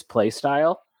speaks to his play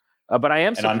style. But I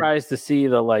am surprised to see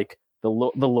the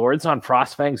Lords on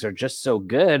Frostfangs are just so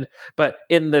good. But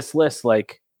in this list,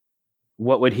 like,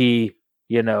 what would he,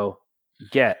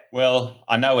 get? Well,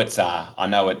 I know it's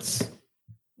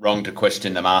wrong to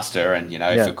question the master, and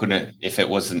if it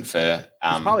wasn't for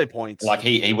probably points, like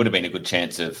he would have been a good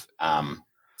chance of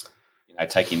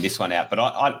taking this one out. But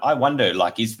I wonder,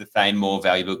 like, is the Thane more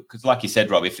valuable? Because, like you said,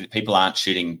 Rob, if people aren't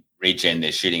shooting regen,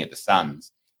 they're shooting at the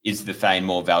Suns. Is the Thane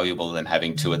more valuable than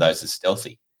having two of those as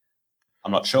stealthy?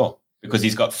 I'm not sure because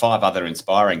he's got 5 other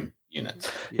inspiring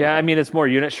units. Yeah, I mean it's more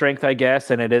unit strength, I guess,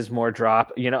 and it is more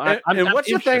drop. And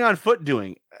what's the thing on foot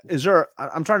doing?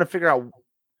 I'm trying to figure out.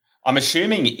 I'm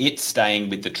assuming it's staying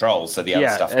with the trolls, so the other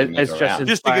stuff can move around.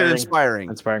 Just to get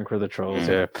inspiring for the trolls.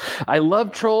 Yeah, I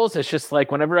love trolls. It's just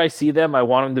like whenever I see them, I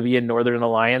want them to be in Northern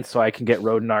Alliance so I can get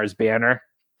Rodinar's banner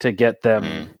to get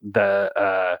them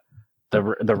the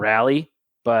rally.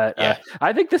 But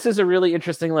I think this is a really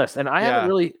interesting list, and I haven't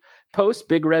really post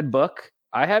Big Red Book.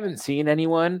 I haven't seen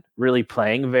anyone really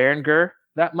playing Varangur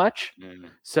that much.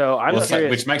 So I'm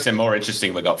which makes it more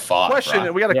interesting. We got 5. Question.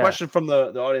 Right? We got a question from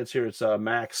the audience here. It's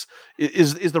Max.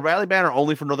 Is the rally banner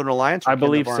only for Northern Alliance? I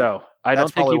believe so. I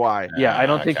don't think why. Yeah, I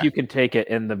don't think you can take it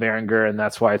in the Varangur, and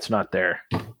that's why it's not there.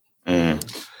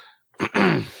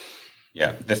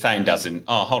 Yeah, the Thane doesn't.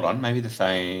 Oh, hold on. Maybe the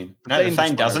Thane. No, the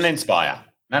Thane doesn't inspire.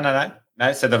 No.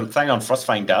 So the Thane on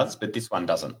Frostfang does, but this one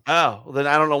doesn't. Oh, well, then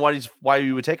I don't know why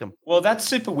you would take him. Well, that's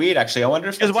super weird, actually. I wonder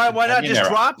if why not just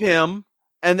drop him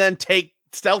and then take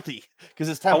stealthy? Because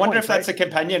it's 10 I wonder points, if that's a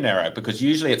companion arrow because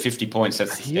usually at 50 points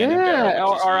that's the standard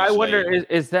barrel. Or I wonder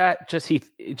is that just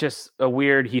a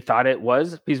weird? He thought it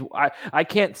was. I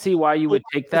can't see why you would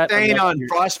take that. The Thane on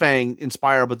Frostfang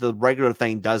inspire, but the regular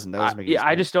Thane doesn't.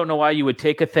 I just don't know why you would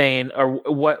take a Thane or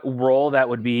what role that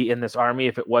would be in this army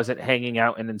if it wasn't hanging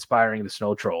out and inspiring the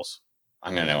snow trolls.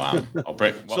 I'm going to I'll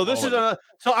break.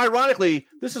 So ironically,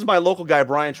 this is my local guy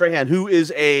Brian Trahan, who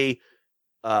is a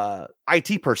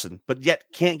IT person, but yet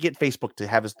can't get Facebook to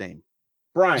have his name.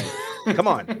 Brian, come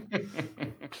on.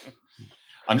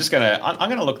 I'm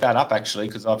gonna look that up actually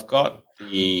because I've got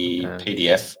the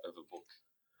PDF of a book.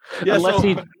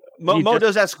 Yeah, Mo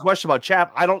does ask a question about chaff.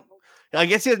 I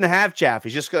guess he doesn't have chaff.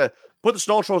 He's just gonna put the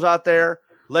snow trolls out there,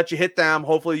 let you hit them.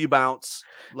 Hopefully you bounce.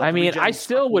 I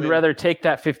still would rather take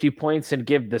that 50 points and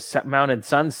give the Mounted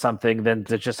Suns something than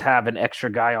to just have an extra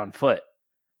guy on foot.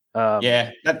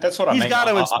 That's what I mean. He's got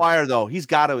to inspire, though. He's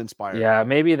got to inspire. Yeah,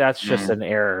 maybe that's just an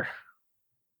error.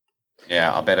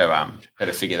 Yeah, I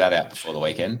better figure that out before the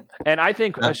weekend. And I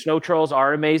think snow trolls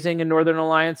are amazing in Northern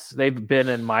Alliance. They've been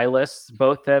in my lists.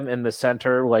 Both them in the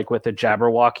center, like with the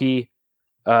Jabberwocky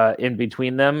in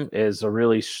between them, is a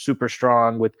really super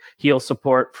strong with heal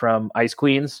support from Ice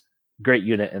Queens. Great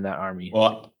unit in that army.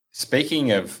 Well,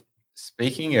 speaking of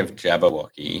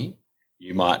Jabberwocky,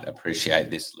 you might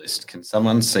appreciate this list. Can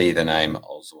someone see the name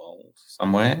Oswald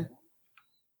somewhere?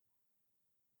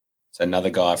 It's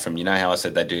another guy from, how I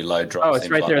said they do low drops. Oh, it's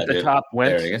right there at the top.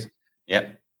 There he is.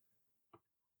 Yep.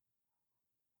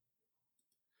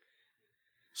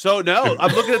 So, no,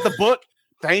 I'm looking at the book.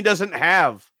 Thane doesn't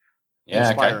have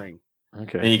inspiring.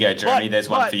 Okay. There you go, Jeremy. There's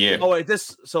one for you. Oh,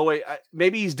 wait.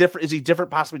 Maybe he's different. Is he different,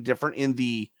 possibly different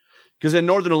because in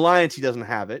Northern Alliance, he doesn't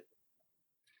have it.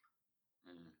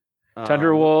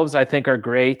 Thunderwolves, I think, are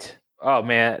great. Oh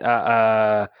man,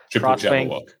 Triple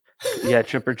Jabberwock. Yeah,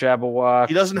 Triple Jabberwock.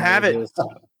 He doesn't have it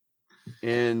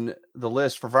in the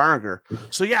list for Varangur.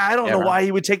 So I don't know why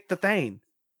he would take the Thane.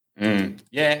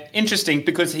 Yeah, interesting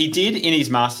because he did in his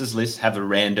Masters list have a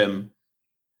random.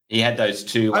 He had those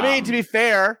two. I mean, to be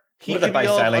fair, he the base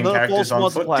sailing characters on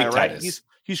foot dictators. Right?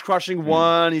 He's crushing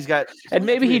one. He's got, and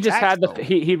maybe he just had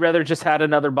he'd rather just had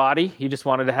another body. He just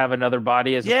wanted to have another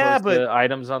body as opposed to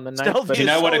items on the night. But you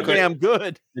know what? It could damn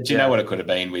good. But you know what it could have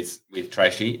been with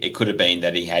Trashy? It could have been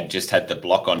that he had just had the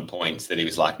block on points that he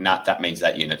was like, nah, that means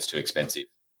that unit's too expensive.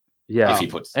 Yeah, if he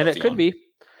puts and it could be.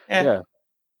 Yeah.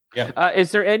 Yeah.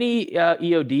 Is there any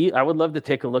EOD? I would love to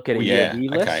take a look at a EOD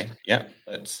list. Okay. Yeah.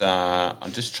 Let's.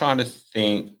 I'm just trying to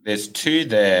think. There's 2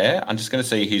 there. I'm just going to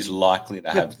see who's likely to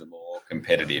have the more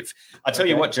competitive. I tell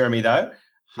you what, Jeremy. Though,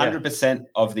 100%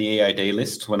 of the EOD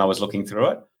list when I was looking through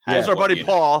it. Here's our buddy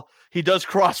Paul. He does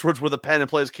crosswords with a pen and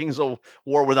plays Kings of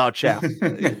War without chaff.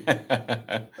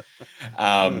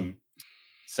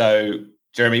 So,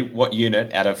 Jeremy, what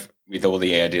unit with all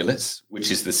the EOD lists,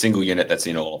 which is the single unit that's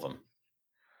in all of them?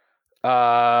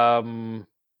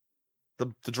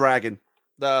 The dragon.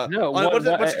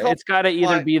 It's got to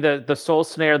either be the Soul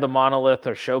Snare, the Monolith,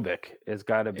 or Shobik. It's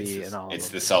got to be in all of them. It's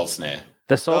the Soul Snare.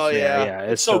 The Soul Snare, yeah.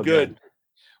 It's so good.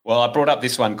 Well, I brought up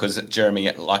this one because,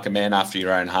 Jeremy, like a man after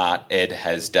your own heart, Ed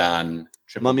has done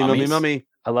triple mummy.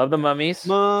 I love the mummies.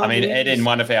 I mean, Ed in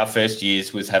one of our first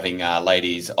years was having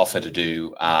ladies offer to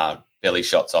do belly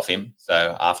shots off him.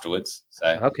 So afterwards,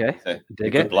 okay,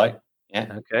 dig good it, bloke.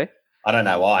 Yeah, okay. I don't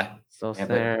know why. Soul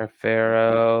Snare,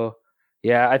 Pharaoh.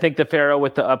 Yeah, I think the Pharaoh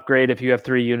with the upgrade, if you have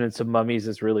 3 units of mummies,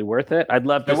 is really worth it. I'd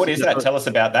love to. So what is that? Tell us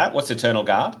about that. What's Eternal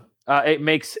Guard? It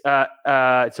makes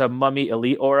it's a mummy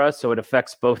elite aura, so it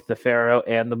affects both the Pharaoh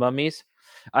and the mummies.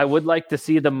 I would like to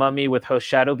see the mummy with Host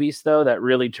Shadow Beast, though. That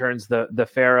really turns the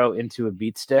Pharaoh into a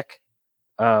beat stick.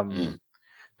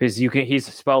 Because he's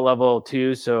spell level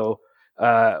 2, so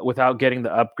without getting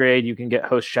the upgrade, you can get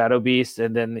Host Shadow Beast,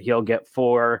 and then he'll get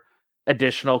 4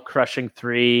 additional crushing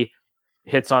 3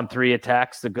 hits on 3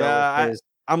 attacks to go.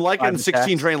 I'm liking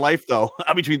 16 drain life though.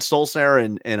 Between Soul Snare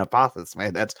and Apophis,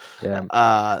 man. That's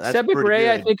Sebek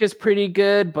Ray, I think, is pretty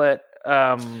good, but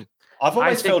I've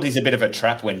always felt he's a bit of a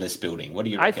trap when list building. What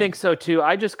do you reckon? I think so too.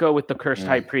 I just go with the Cursed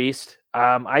High Priest.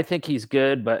 I think he's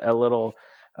good, but a little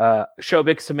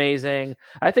Shobik's amazing.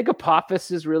 I think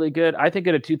Apophis is really good. I think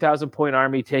at a 2,000 point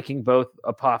army, taking both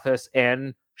Apophis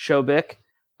and Shobik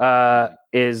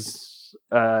is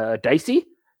dicey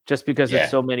just because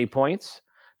it's so many points.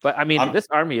 But I mean, this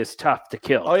army is tough to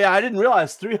kill. Oh yeah, I didn't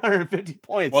realize 350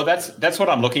 points. Well, that's what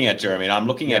I'm looking at, Jeremy. And I'm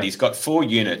looking at he's got 4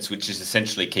 units, which is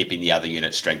essentially keeping the other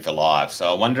unit's strength alive. So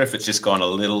I wonder if it's just gone a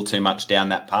little too much down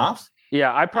that path.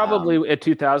 Yeah, I probably at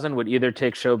 2,000 would either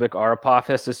take Shobik or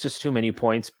Apophis. It's just too many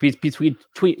points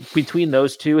between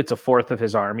those two. It's a fourth of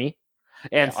his army.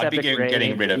 And I'd be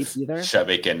getting rid of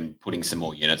Shobik and putting some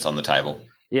more units on the table.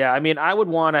 Yeah, I mean, I would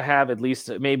want to have at least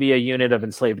maybe a unit of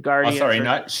Enslaved Guardians. Oh, sorry,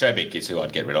 no, Shobik is who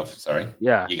I'd get rid of. Sorry.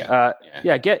 Yeah. You go.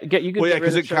 Get you. Well, yeah,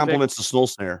 because it complements the Soul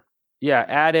Snare. Yeah,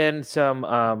 add in some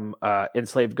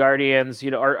Enslaved Guardians.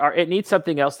 Or it needs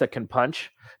something else that can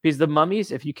punch. Because the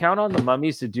mummies, if you count on the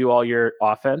mummies to do all your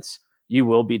offense, you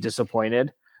will be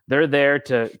disappointed. They're there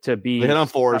to be hit on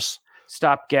 4s.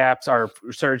 Stop gaps or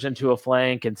surge into a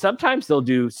flank, and sometimes they'll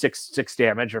do 6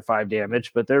 damage or 5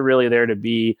 damage, but they're really there to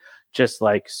be just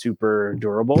like super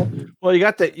durable. Well, you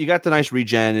got the nice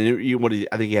regen, and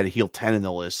I think you had a heal 10 in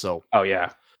the list. So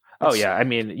yeah. I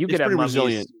mean, you could have mummies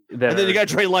resilient, and then you got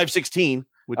Drain Life 16.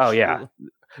 Which also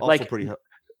like pretty.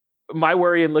 My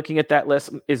worry in looking at that list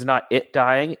is not it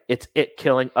dying; it's it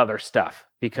killing other stuff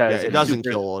because it doesn't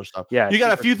kill other stuff. Yeah, you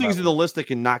got a few things in the list that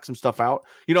can knock some stuff out.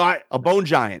 A Bone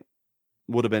Giant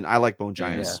would have been. I like Bone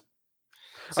Giants.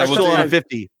 Yeah. So we'll still at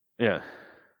 50. Yeah.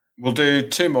 We'll do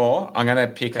 2 more. I'm going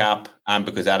to pick up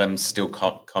because Adam's still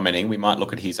commenting. We might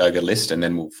look at his ogre list and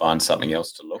then we'll find something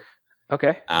else to look.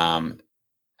 Okay. Adam's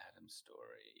story.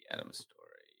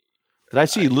 Did I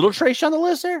see Little Trash on the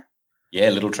list there? Yeah,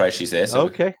 Little Trash is there. So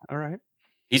okay. All right.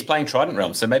 He's playing Trident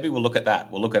Realm, so maybe we'll look at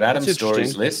that. We'll look at Adam's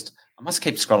stories list. I must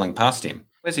keep scrolling past him.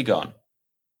 Where's he gone?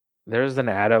 There's an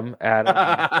Adam.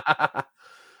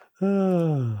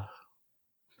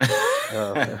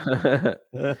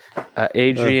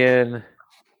 Adrian.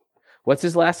 What's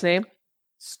his last name?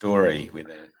 Story with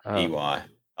an EY. Oh,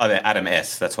 Adam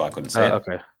S. That's why I couldn't say it.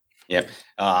 Okay. Yep.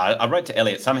 I wrote to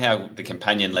Elliot. Somehow the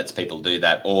companion lets people do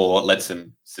that or lets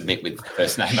them submit with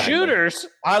first name. Shooters.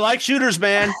 I like shooters,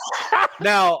 man.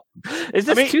 Now, is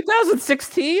this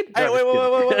 2016? Hey,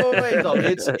 wait. No,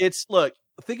 it's look.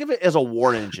 Think of it as a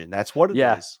war engine. That's what it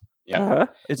is. Yeah. Uh-huh.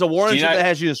 It's a war engine that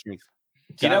has unit strength.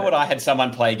 Do you know what I had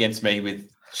someone play against me with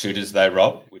shooters though,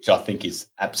 Rob? Which I think is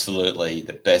absolutely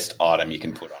the best item you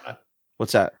can put on it.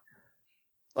 What's that?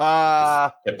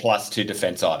 The +2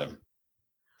 defense item.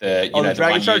 The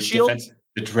Dragon Shard Shield?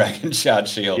 The Dragon Shard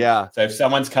Shield. Yeah. So if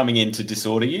someone's coming in to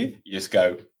disorder you, you just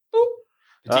go, boop,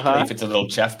 particularly if it's a little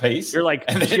chaff piece. You're like,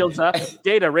 shields up,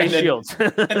 data, raise shields.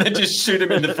 And then just shoot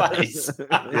him in the face.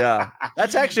 Yeah.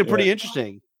 That's actually pretty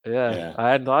interesting. Yeah.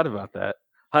 I hadn't thought about that.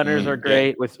 Hunters are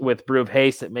great with Brew of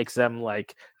Haste. It makes them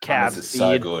like calves. It's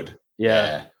so good.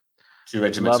 Yeah. 2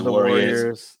 regiments Love of the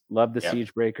warriors. Love the Yep.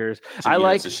 siege breakers. 2 I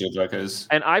like, units of shield workers.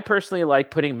 and I personally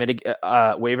like putting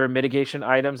waiver mitigation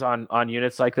items on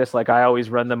units like this. Like I always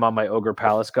run them on my Ogre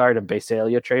Palace Guard and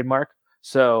Basalia trademark.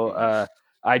 So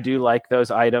I do like those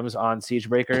items on siege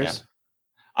breakers. Yeah.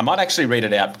 I might actually read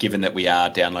it out, given that we are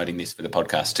downloading this for the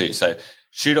podcast too. So,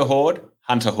 Shooter Horde,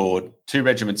 Hunter Horde, 2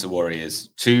 regiments of warriors,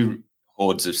 2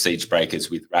 hordes of siege breakers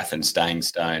with Wrath and Staying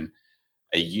Stone,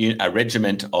 a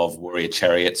regiment of warrior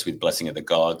chariots with Blessing of the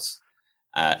Gods,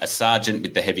 a sergeant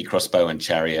with the heavy crossbow and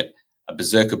chariot, a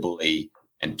berserker bully,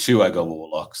 and 2 ogre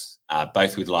warlocks,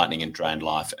 both with lightning and drained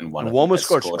life, and one with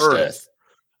scorched earth.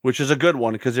 Which is a good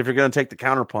one because if you're going to take the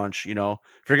counter punch, if you're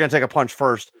going to take a punch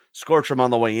first, scorch them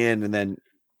on the way in and then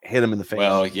hit him in the face.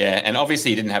 Well, yeah, and obviously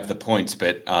he didn't have the points,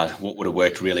 but what would have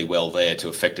worked really well there to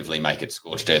effectively make it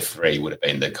Scorched Earth 3 would have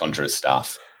been the Conjurer's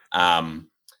Staff.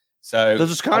 So does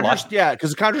this Conjure?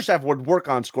 Because the Conjure Staff would work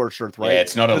on Scorched Earth, right? Yeah,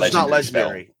 it's not a legendary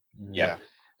spell. Yeah.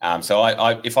 So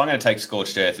I if I'm going to take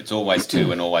Scorched Earth, it's always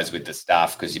 2 and always with the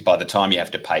staff because by the time you have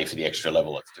to pay for the extra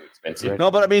level, it's too expensive. No,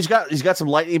 but I mean he's got some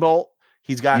lightning bolt.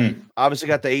 He's got obviously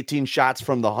got the 18 shots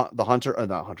from the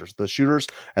the shooters,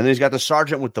 and then he's got the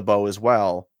sergeant with the bow as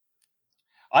well.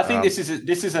 I think this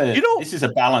is a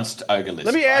balanced ogre list.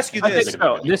 Let me ask you this: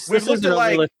 This is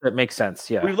a list that makes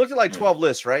sense. Yeah, we've looked at like 12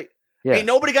 lists, right? Yeah. Ain't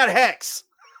nobody got Hex.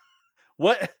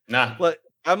 What? Nah. Look,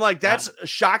 I'm like that's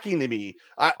shocking to me.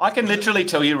 I can literally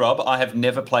tell you, Rob, I have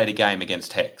never played a game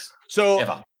against Hex. So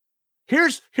ever.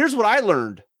 Here's what I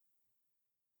learned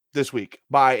this week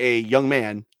by a young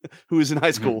man who is in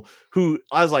high school who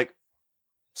I was like,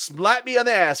 slap me on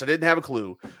the ass. I didn't have a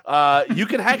clue. You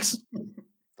can Hex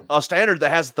a standard that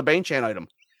has the Bane Chant item.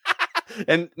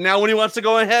 And now when he wants to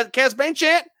go and cast Bane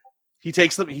Chant, he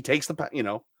takes the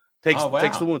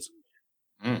wounds.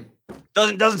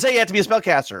 Doesn't say you have to be a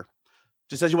spellcaster.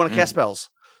 Just says you want to cast spells.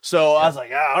 So I was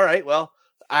like, all right, well,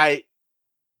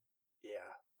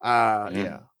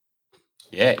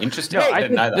 Yeah, interesting. No, I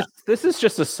didn't know that. This is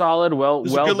just a solid, well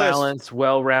balanced,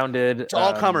 well-rounded. It's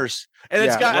all comers. And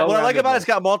it's got what I like about it's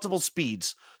got multiple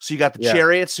speeds. So you got the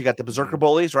chariots, you got the berserker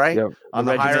bullies, right? Yeah. On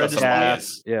the higher end.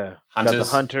 Yeah. Hunters. You got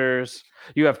the hunters.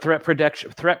 You have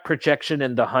threat projection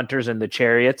in the hunters and the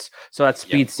chariots. So that's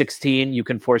speed 16. You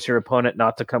can force your opponent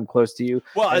not to come close to you.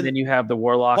 Well, and then you have the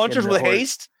warlock. Hunters with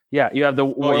haste. Yeah, you have the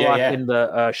warlock in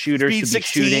the shooters. Speed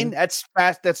 16. That's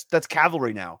fast. That's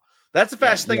cavalry now. That's the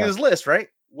fastest thing in his list, right?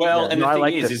 Well, and the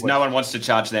thing is no one wants to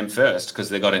charge them first because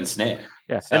they got ensnared.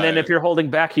 Yeah, so, and then if you're holding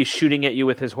back, he's shooting at you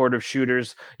with his horde of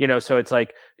shooters. So it's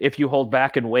like if you hold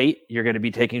back and wait, you're going to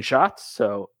be taking shots.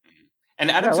 So, and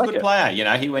Adam's a good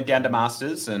player. He went down to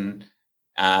Masters, and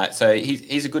so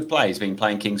he's a good player. He's been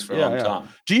playing Kings for a long time.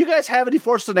 Do you guys have any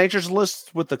Force of Nature's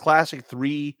lists with the classic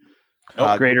 3?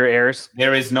 Greater Heirs.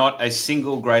 There is not a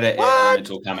single Greater Heir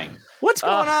elemental coming. What's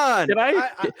going on?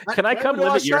 Can I come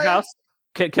live at your house?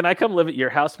 Can I come live at your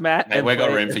house, Matt? Hey, we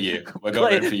got room for you. We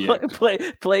got room for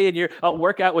you. Play in your. I'll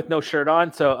work out with no shirt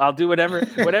on, so I'll do whatever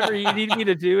you need me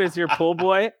to do as your pool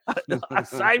boy.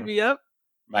 Sign me up,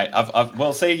 mate.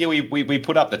 We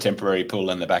put up the temporary pool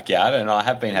in the backyard, and I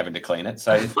have been having to clean it.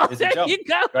 So there's a job. You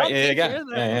go. Right, there you go.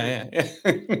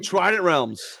 Yeah. Trident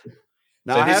Realms.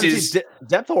 No, I haven't seen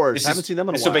Depth Horrors. I haven't seen them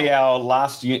in a while. This will be our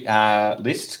last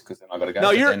list because then I got to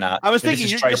go. No, I was thinking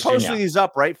you're posting these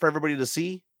up, right, for everybody to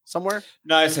see somewhere?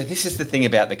 No, so this is the thing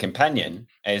about the companion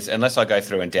is unless I go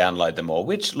through and download them all,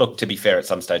 which, look, to be fair, at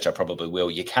some stage I probably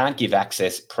will, you can't give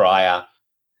access prior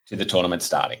to the tournament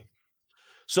starting.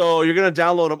 So you're going to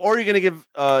download them, or you're going to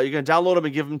download them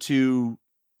and give them to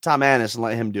Tom Annis and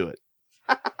let him do it.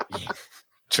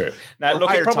 True. Now,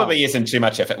 look, it probably isn't too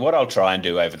much effort. What I'll try and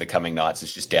do over the coming nights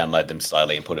is just download them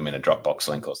slowly and put them in a Dropbox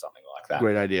link or something like that.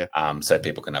 Great idea. So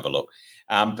people can have a look.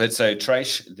 But so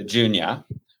Trash, the Junior,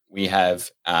 we have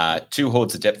 2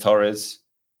 hordes of Depth Horrors,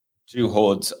 2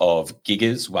 hordes of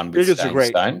Gigas, one with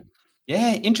Stone.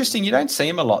 Yeah, interesting. You don't see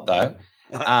them a lot, though.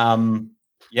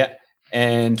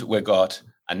 And we've got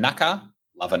a Naka,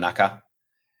 love a Naka.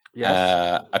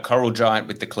 Yes. A Coral Giant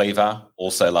with the Cleaver,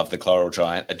 also love the Coral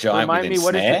Giant. A Giant with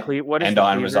Ensnare and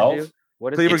Iron Resolve.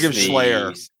 Cleaver gives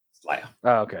Slayer.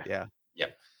 Oh, okay. Yeah.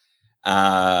 Yep.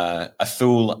 A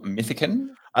Thule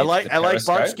Mythicon. I like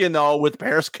Barkskin, though, with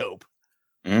Periscope.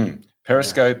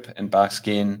 Periscope and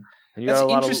Barkskin. That's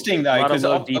interesting, though,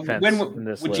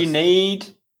 because would you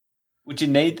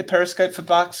need the Periscope for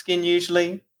Barkskin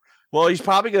usually? Well, he's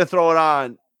probably going to throw it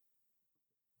on.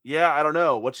 Yeah, I don't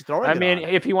know. What's he throwing?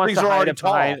 If he wants to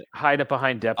hide it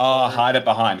behind Depth. Oh, hide it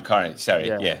behind. Sorry.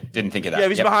 Yeah. Didn't think of that. Yeah,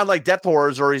 if he's behind like Depth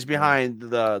Horrors or he's behind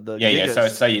the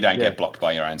So you don't get blocked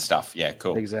by your own stuff. Yeah,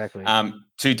 cool. Exactly.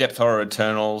 2 Depth Horror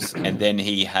Eternals, and then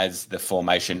he has the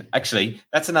formation. Actually,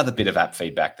 that's another bit of app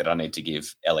feedback that I need to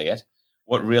give Elliot.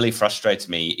 What really frustrates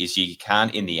me is you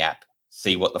can't in the app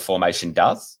see what the formation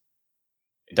does.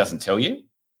 It doesn't tell you.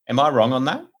 Am I wrong on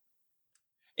that?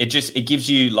 It gives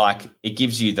you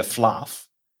the fluff,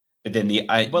 but then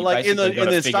but like in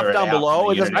the stuff down below,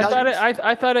 it doesn't.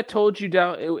 I thought it told you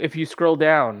down. If you scroll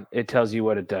down, it tells you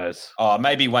what it does. Oh,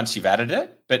 maybe once you've added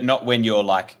it, but not when you're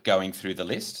like going through the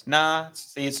list. Nah,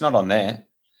 see, it's not on there.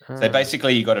 So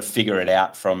basically, you got to figure it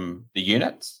out from the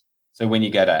units. So when you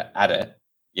go to add it,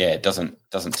 yeah, it doesn't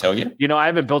tell you. You know, I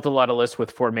haven't built a lot of lists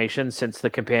with formations since the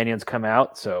companions come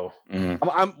out. So I'm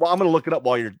going to look it up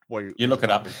while you look it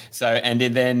up. So and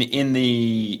then in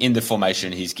the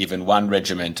formation, he's given 1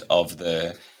 regiment of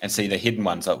the the hidden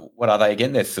ones. What are they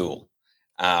again? They're Thule.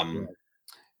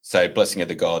 So Blessing of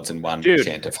the Gods and 1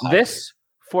 Chant of Hope. This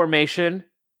formation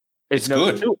is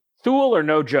good. Thule or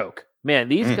no joke, man.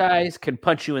 These guys can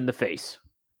punch you in the face.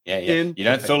 Yeah. You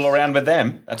don't fool around with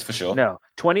them, that's for sure. No,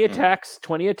 20 attacks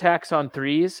on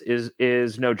 3s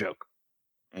is no joke.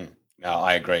 No,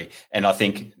 I agree, and I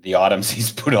think the items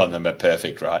he's put on them are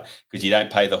perfect, right? Because you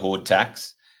don't pay the horde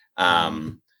tax.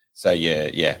 So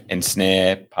yeah,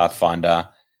 Ensnare, Pathfinder.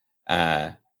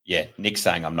 Nick's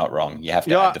saying I'm not wrong. You have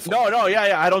to add the formation. No,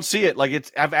 I don't see it.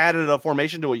 Like I've added a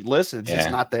formation to a list. It's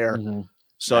not there.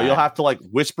 So you'll have to like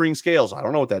Whispering Scales. I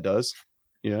don't know what that does.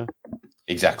 Yeah.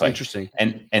 Exactly. Interesting.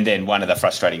 And then one of the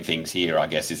frustrating things here, I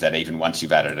guess, is that even once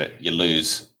you've added it, you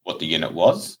lose what the unit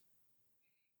was.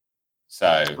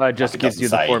 So it just gives you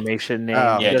the formation name.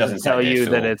 It doesn't tell you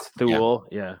that it's Thule.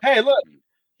 Yeah. Hey, look,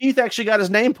 Keith actually got his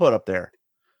name put up there.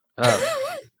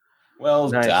 Well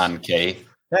done, Keith.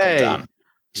 Hey, well done.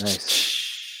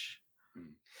 Nice.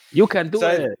 You can do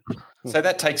it. So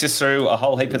that takes us through a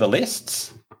whole heap of the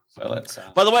lists. So let's.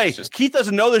 By the way, Keith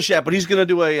doesn't know this yet, but he's going to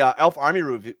do a Elf Army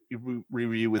review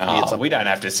with me. We don't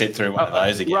have to sit through one of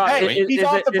those again. Hey, he's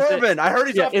off the bourbon. I heard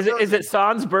he's off the bourbon. Is it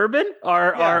Sans bourbon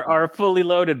or our fully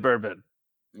loaded bourbon?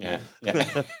 Yeah.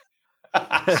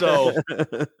 So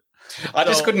I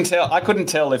just couldn't tell. I couldn't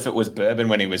tell if it was bourbon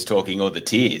when he was talking or the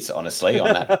tears. Honestly,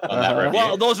 on that review.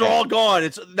 Well, those are all gone.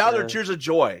 It's now they're tears of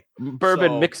joy.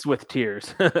 Bourbon mixed with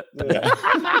tears.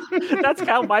 That's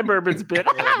how my bourbon's been.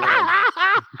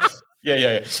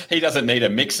 Yeah. He doesn't need a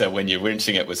mixer when you're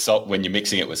rinsing it with salt. When you're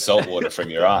mixing it with salt water from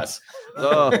your ice.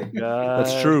 Oh, God.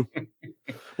 That's true.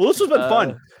 Well, this has been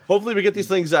fun. Hopefully, we get these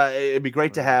things. It'd be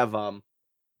great to have.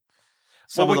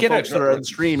 Some of the folks that are on the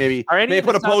stream maybe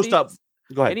put a post up.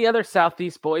 Go ahead. Any other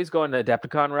Southeast boys going to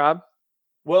Adepticon, Rob?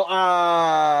 Well,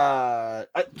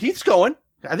 Keith's going.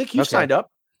 I think Keith signed up.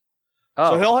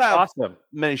 Oh, so he'll have awesome.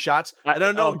 Many shots. I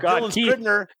don't know. God, Keith.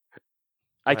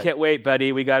 I can't wait,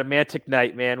 buddy. We got a Mantic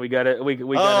night, man. We got to do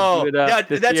it up. Yeah,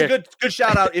 that's a good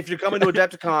shout out. If you're coming to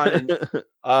Adepticon,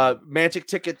 and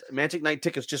Mantic night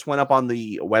tickets just went up on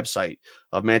the website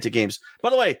of Mantic Games. By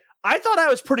the way, I thought I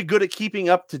was pretty good at keeping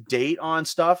up to date on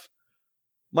stuff.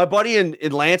 My buddy in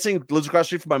Lansing lives across the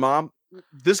street from my mom.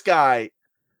 This guy,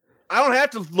 I don't have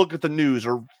to look at the news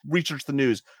or research the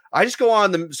news. I just go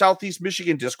on the Southeast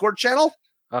Michigan Discord channel.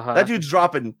 That dude's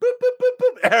dropping boop, boop, boop,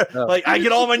 boop. Like I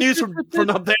get all my news from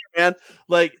up there, man.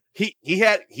 Like he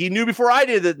knew before I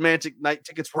did that Mantic night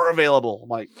tickets were available. I'm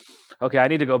like, okay, I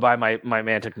need to go buy my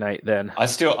Mantic night then. I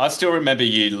still remember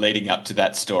you leading up to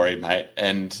that story, mate.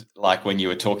 And like when you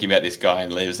were talking about this guy in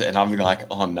Lives, and I'm like,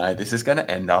 oh no, this is going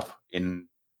to end up in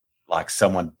like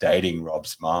someone dating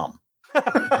Rob's mom. Honey,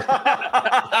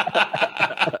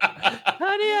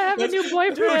 I have a new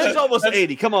boyfriend. Dude, she's almost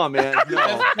 80. Come on, man.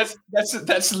 No.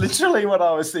 That's literally what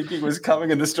I was thinking was coming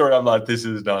in the story. I'm like, this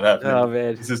is not happening. Oh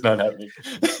man, this is not happening.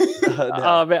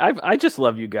 Oh man, I just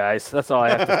love you guys. That's all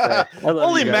I have to say.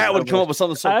 Only Matt would come up with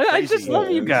something so crazy. I just love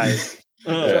you guys.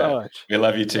 So much. We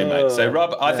love you too, mate. So,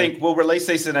 Rob, I think we'll release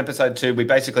these in episode 2. We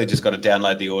basically just got to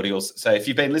download the audios. So, if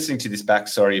you've been listening to this back,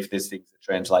 sorry if there's things that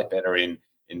translate better in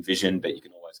Vision, but you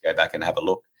can always go back and have a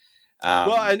look.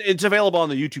 Well, and it's available on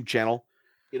the YouTube channel.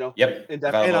 You know, yep, and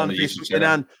on Facebook, and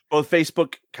on both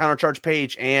Facebook Countercharge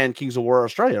page and Kings of War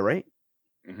Australia, right?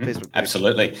 Mm-hmm. Facebook page.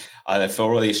 Absolutely.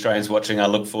 For all the Australians watching, I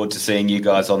look forward to seeing you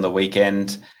guys on the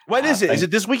weekend. When is it? Is it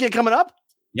this weekend coming up?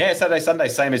 Yeah, Saturday, Sunday,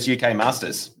 same as UK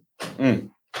Masters.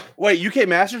 Wait, UK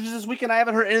Masters is this weekend? I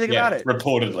haven't heard anything about it.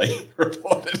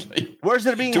 Reportedly. Where's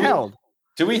it being held?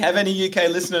 Do we have any UK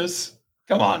listeners?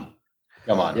 Come on.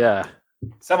 Yeah.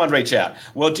 Someone reach out.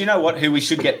 Well, do you know what? Who we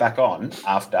should get back on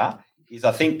after is,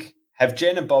 I think, have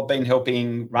Jen and Bob been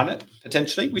helping run it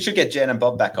potentially? We should get Jen and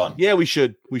Bob back on. Yeah, we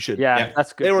should. Yeah,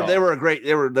 that's good. They were great.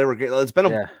 They were great. It's been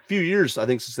a few years, I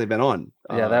think, since they've been on.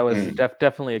 Yeah, that was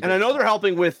definitely. And I know they're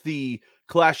helping with the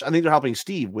Clash. I think they're helping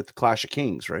Steve with the Clash of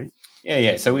Kings, right?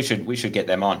 Yeah. So we should get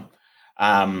them on.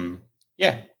 Let's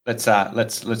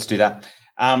do that.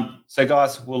 So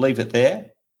guys, we'll leave it there.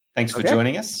 Thanks for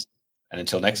joining us, and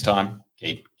until next time,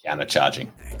 keep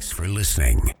countercharging. Thanks for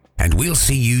listening, and we'll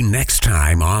see you next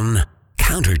time on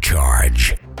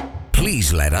Countercharge.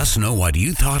 Please let us know what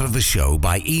you thought of the show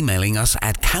by emailing us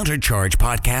at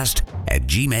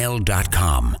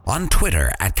counterchargepodcast@gmail.com, on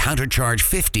Twitter at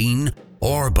countercharge15,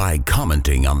 or by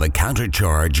commenting on the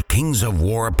Countercharge Kings of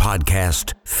War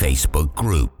podcast Facebook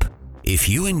group. If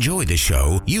you enjoy the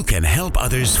show, you can help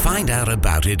others find out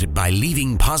about it by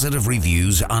leaving positive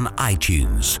reviews on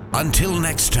iTunes. Until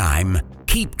next time,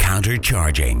 keep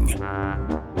countercharging.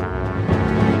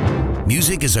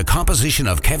 Music is a composition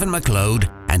of Kevin MacLeod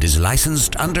and is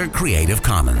licensed under Creative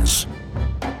Commons.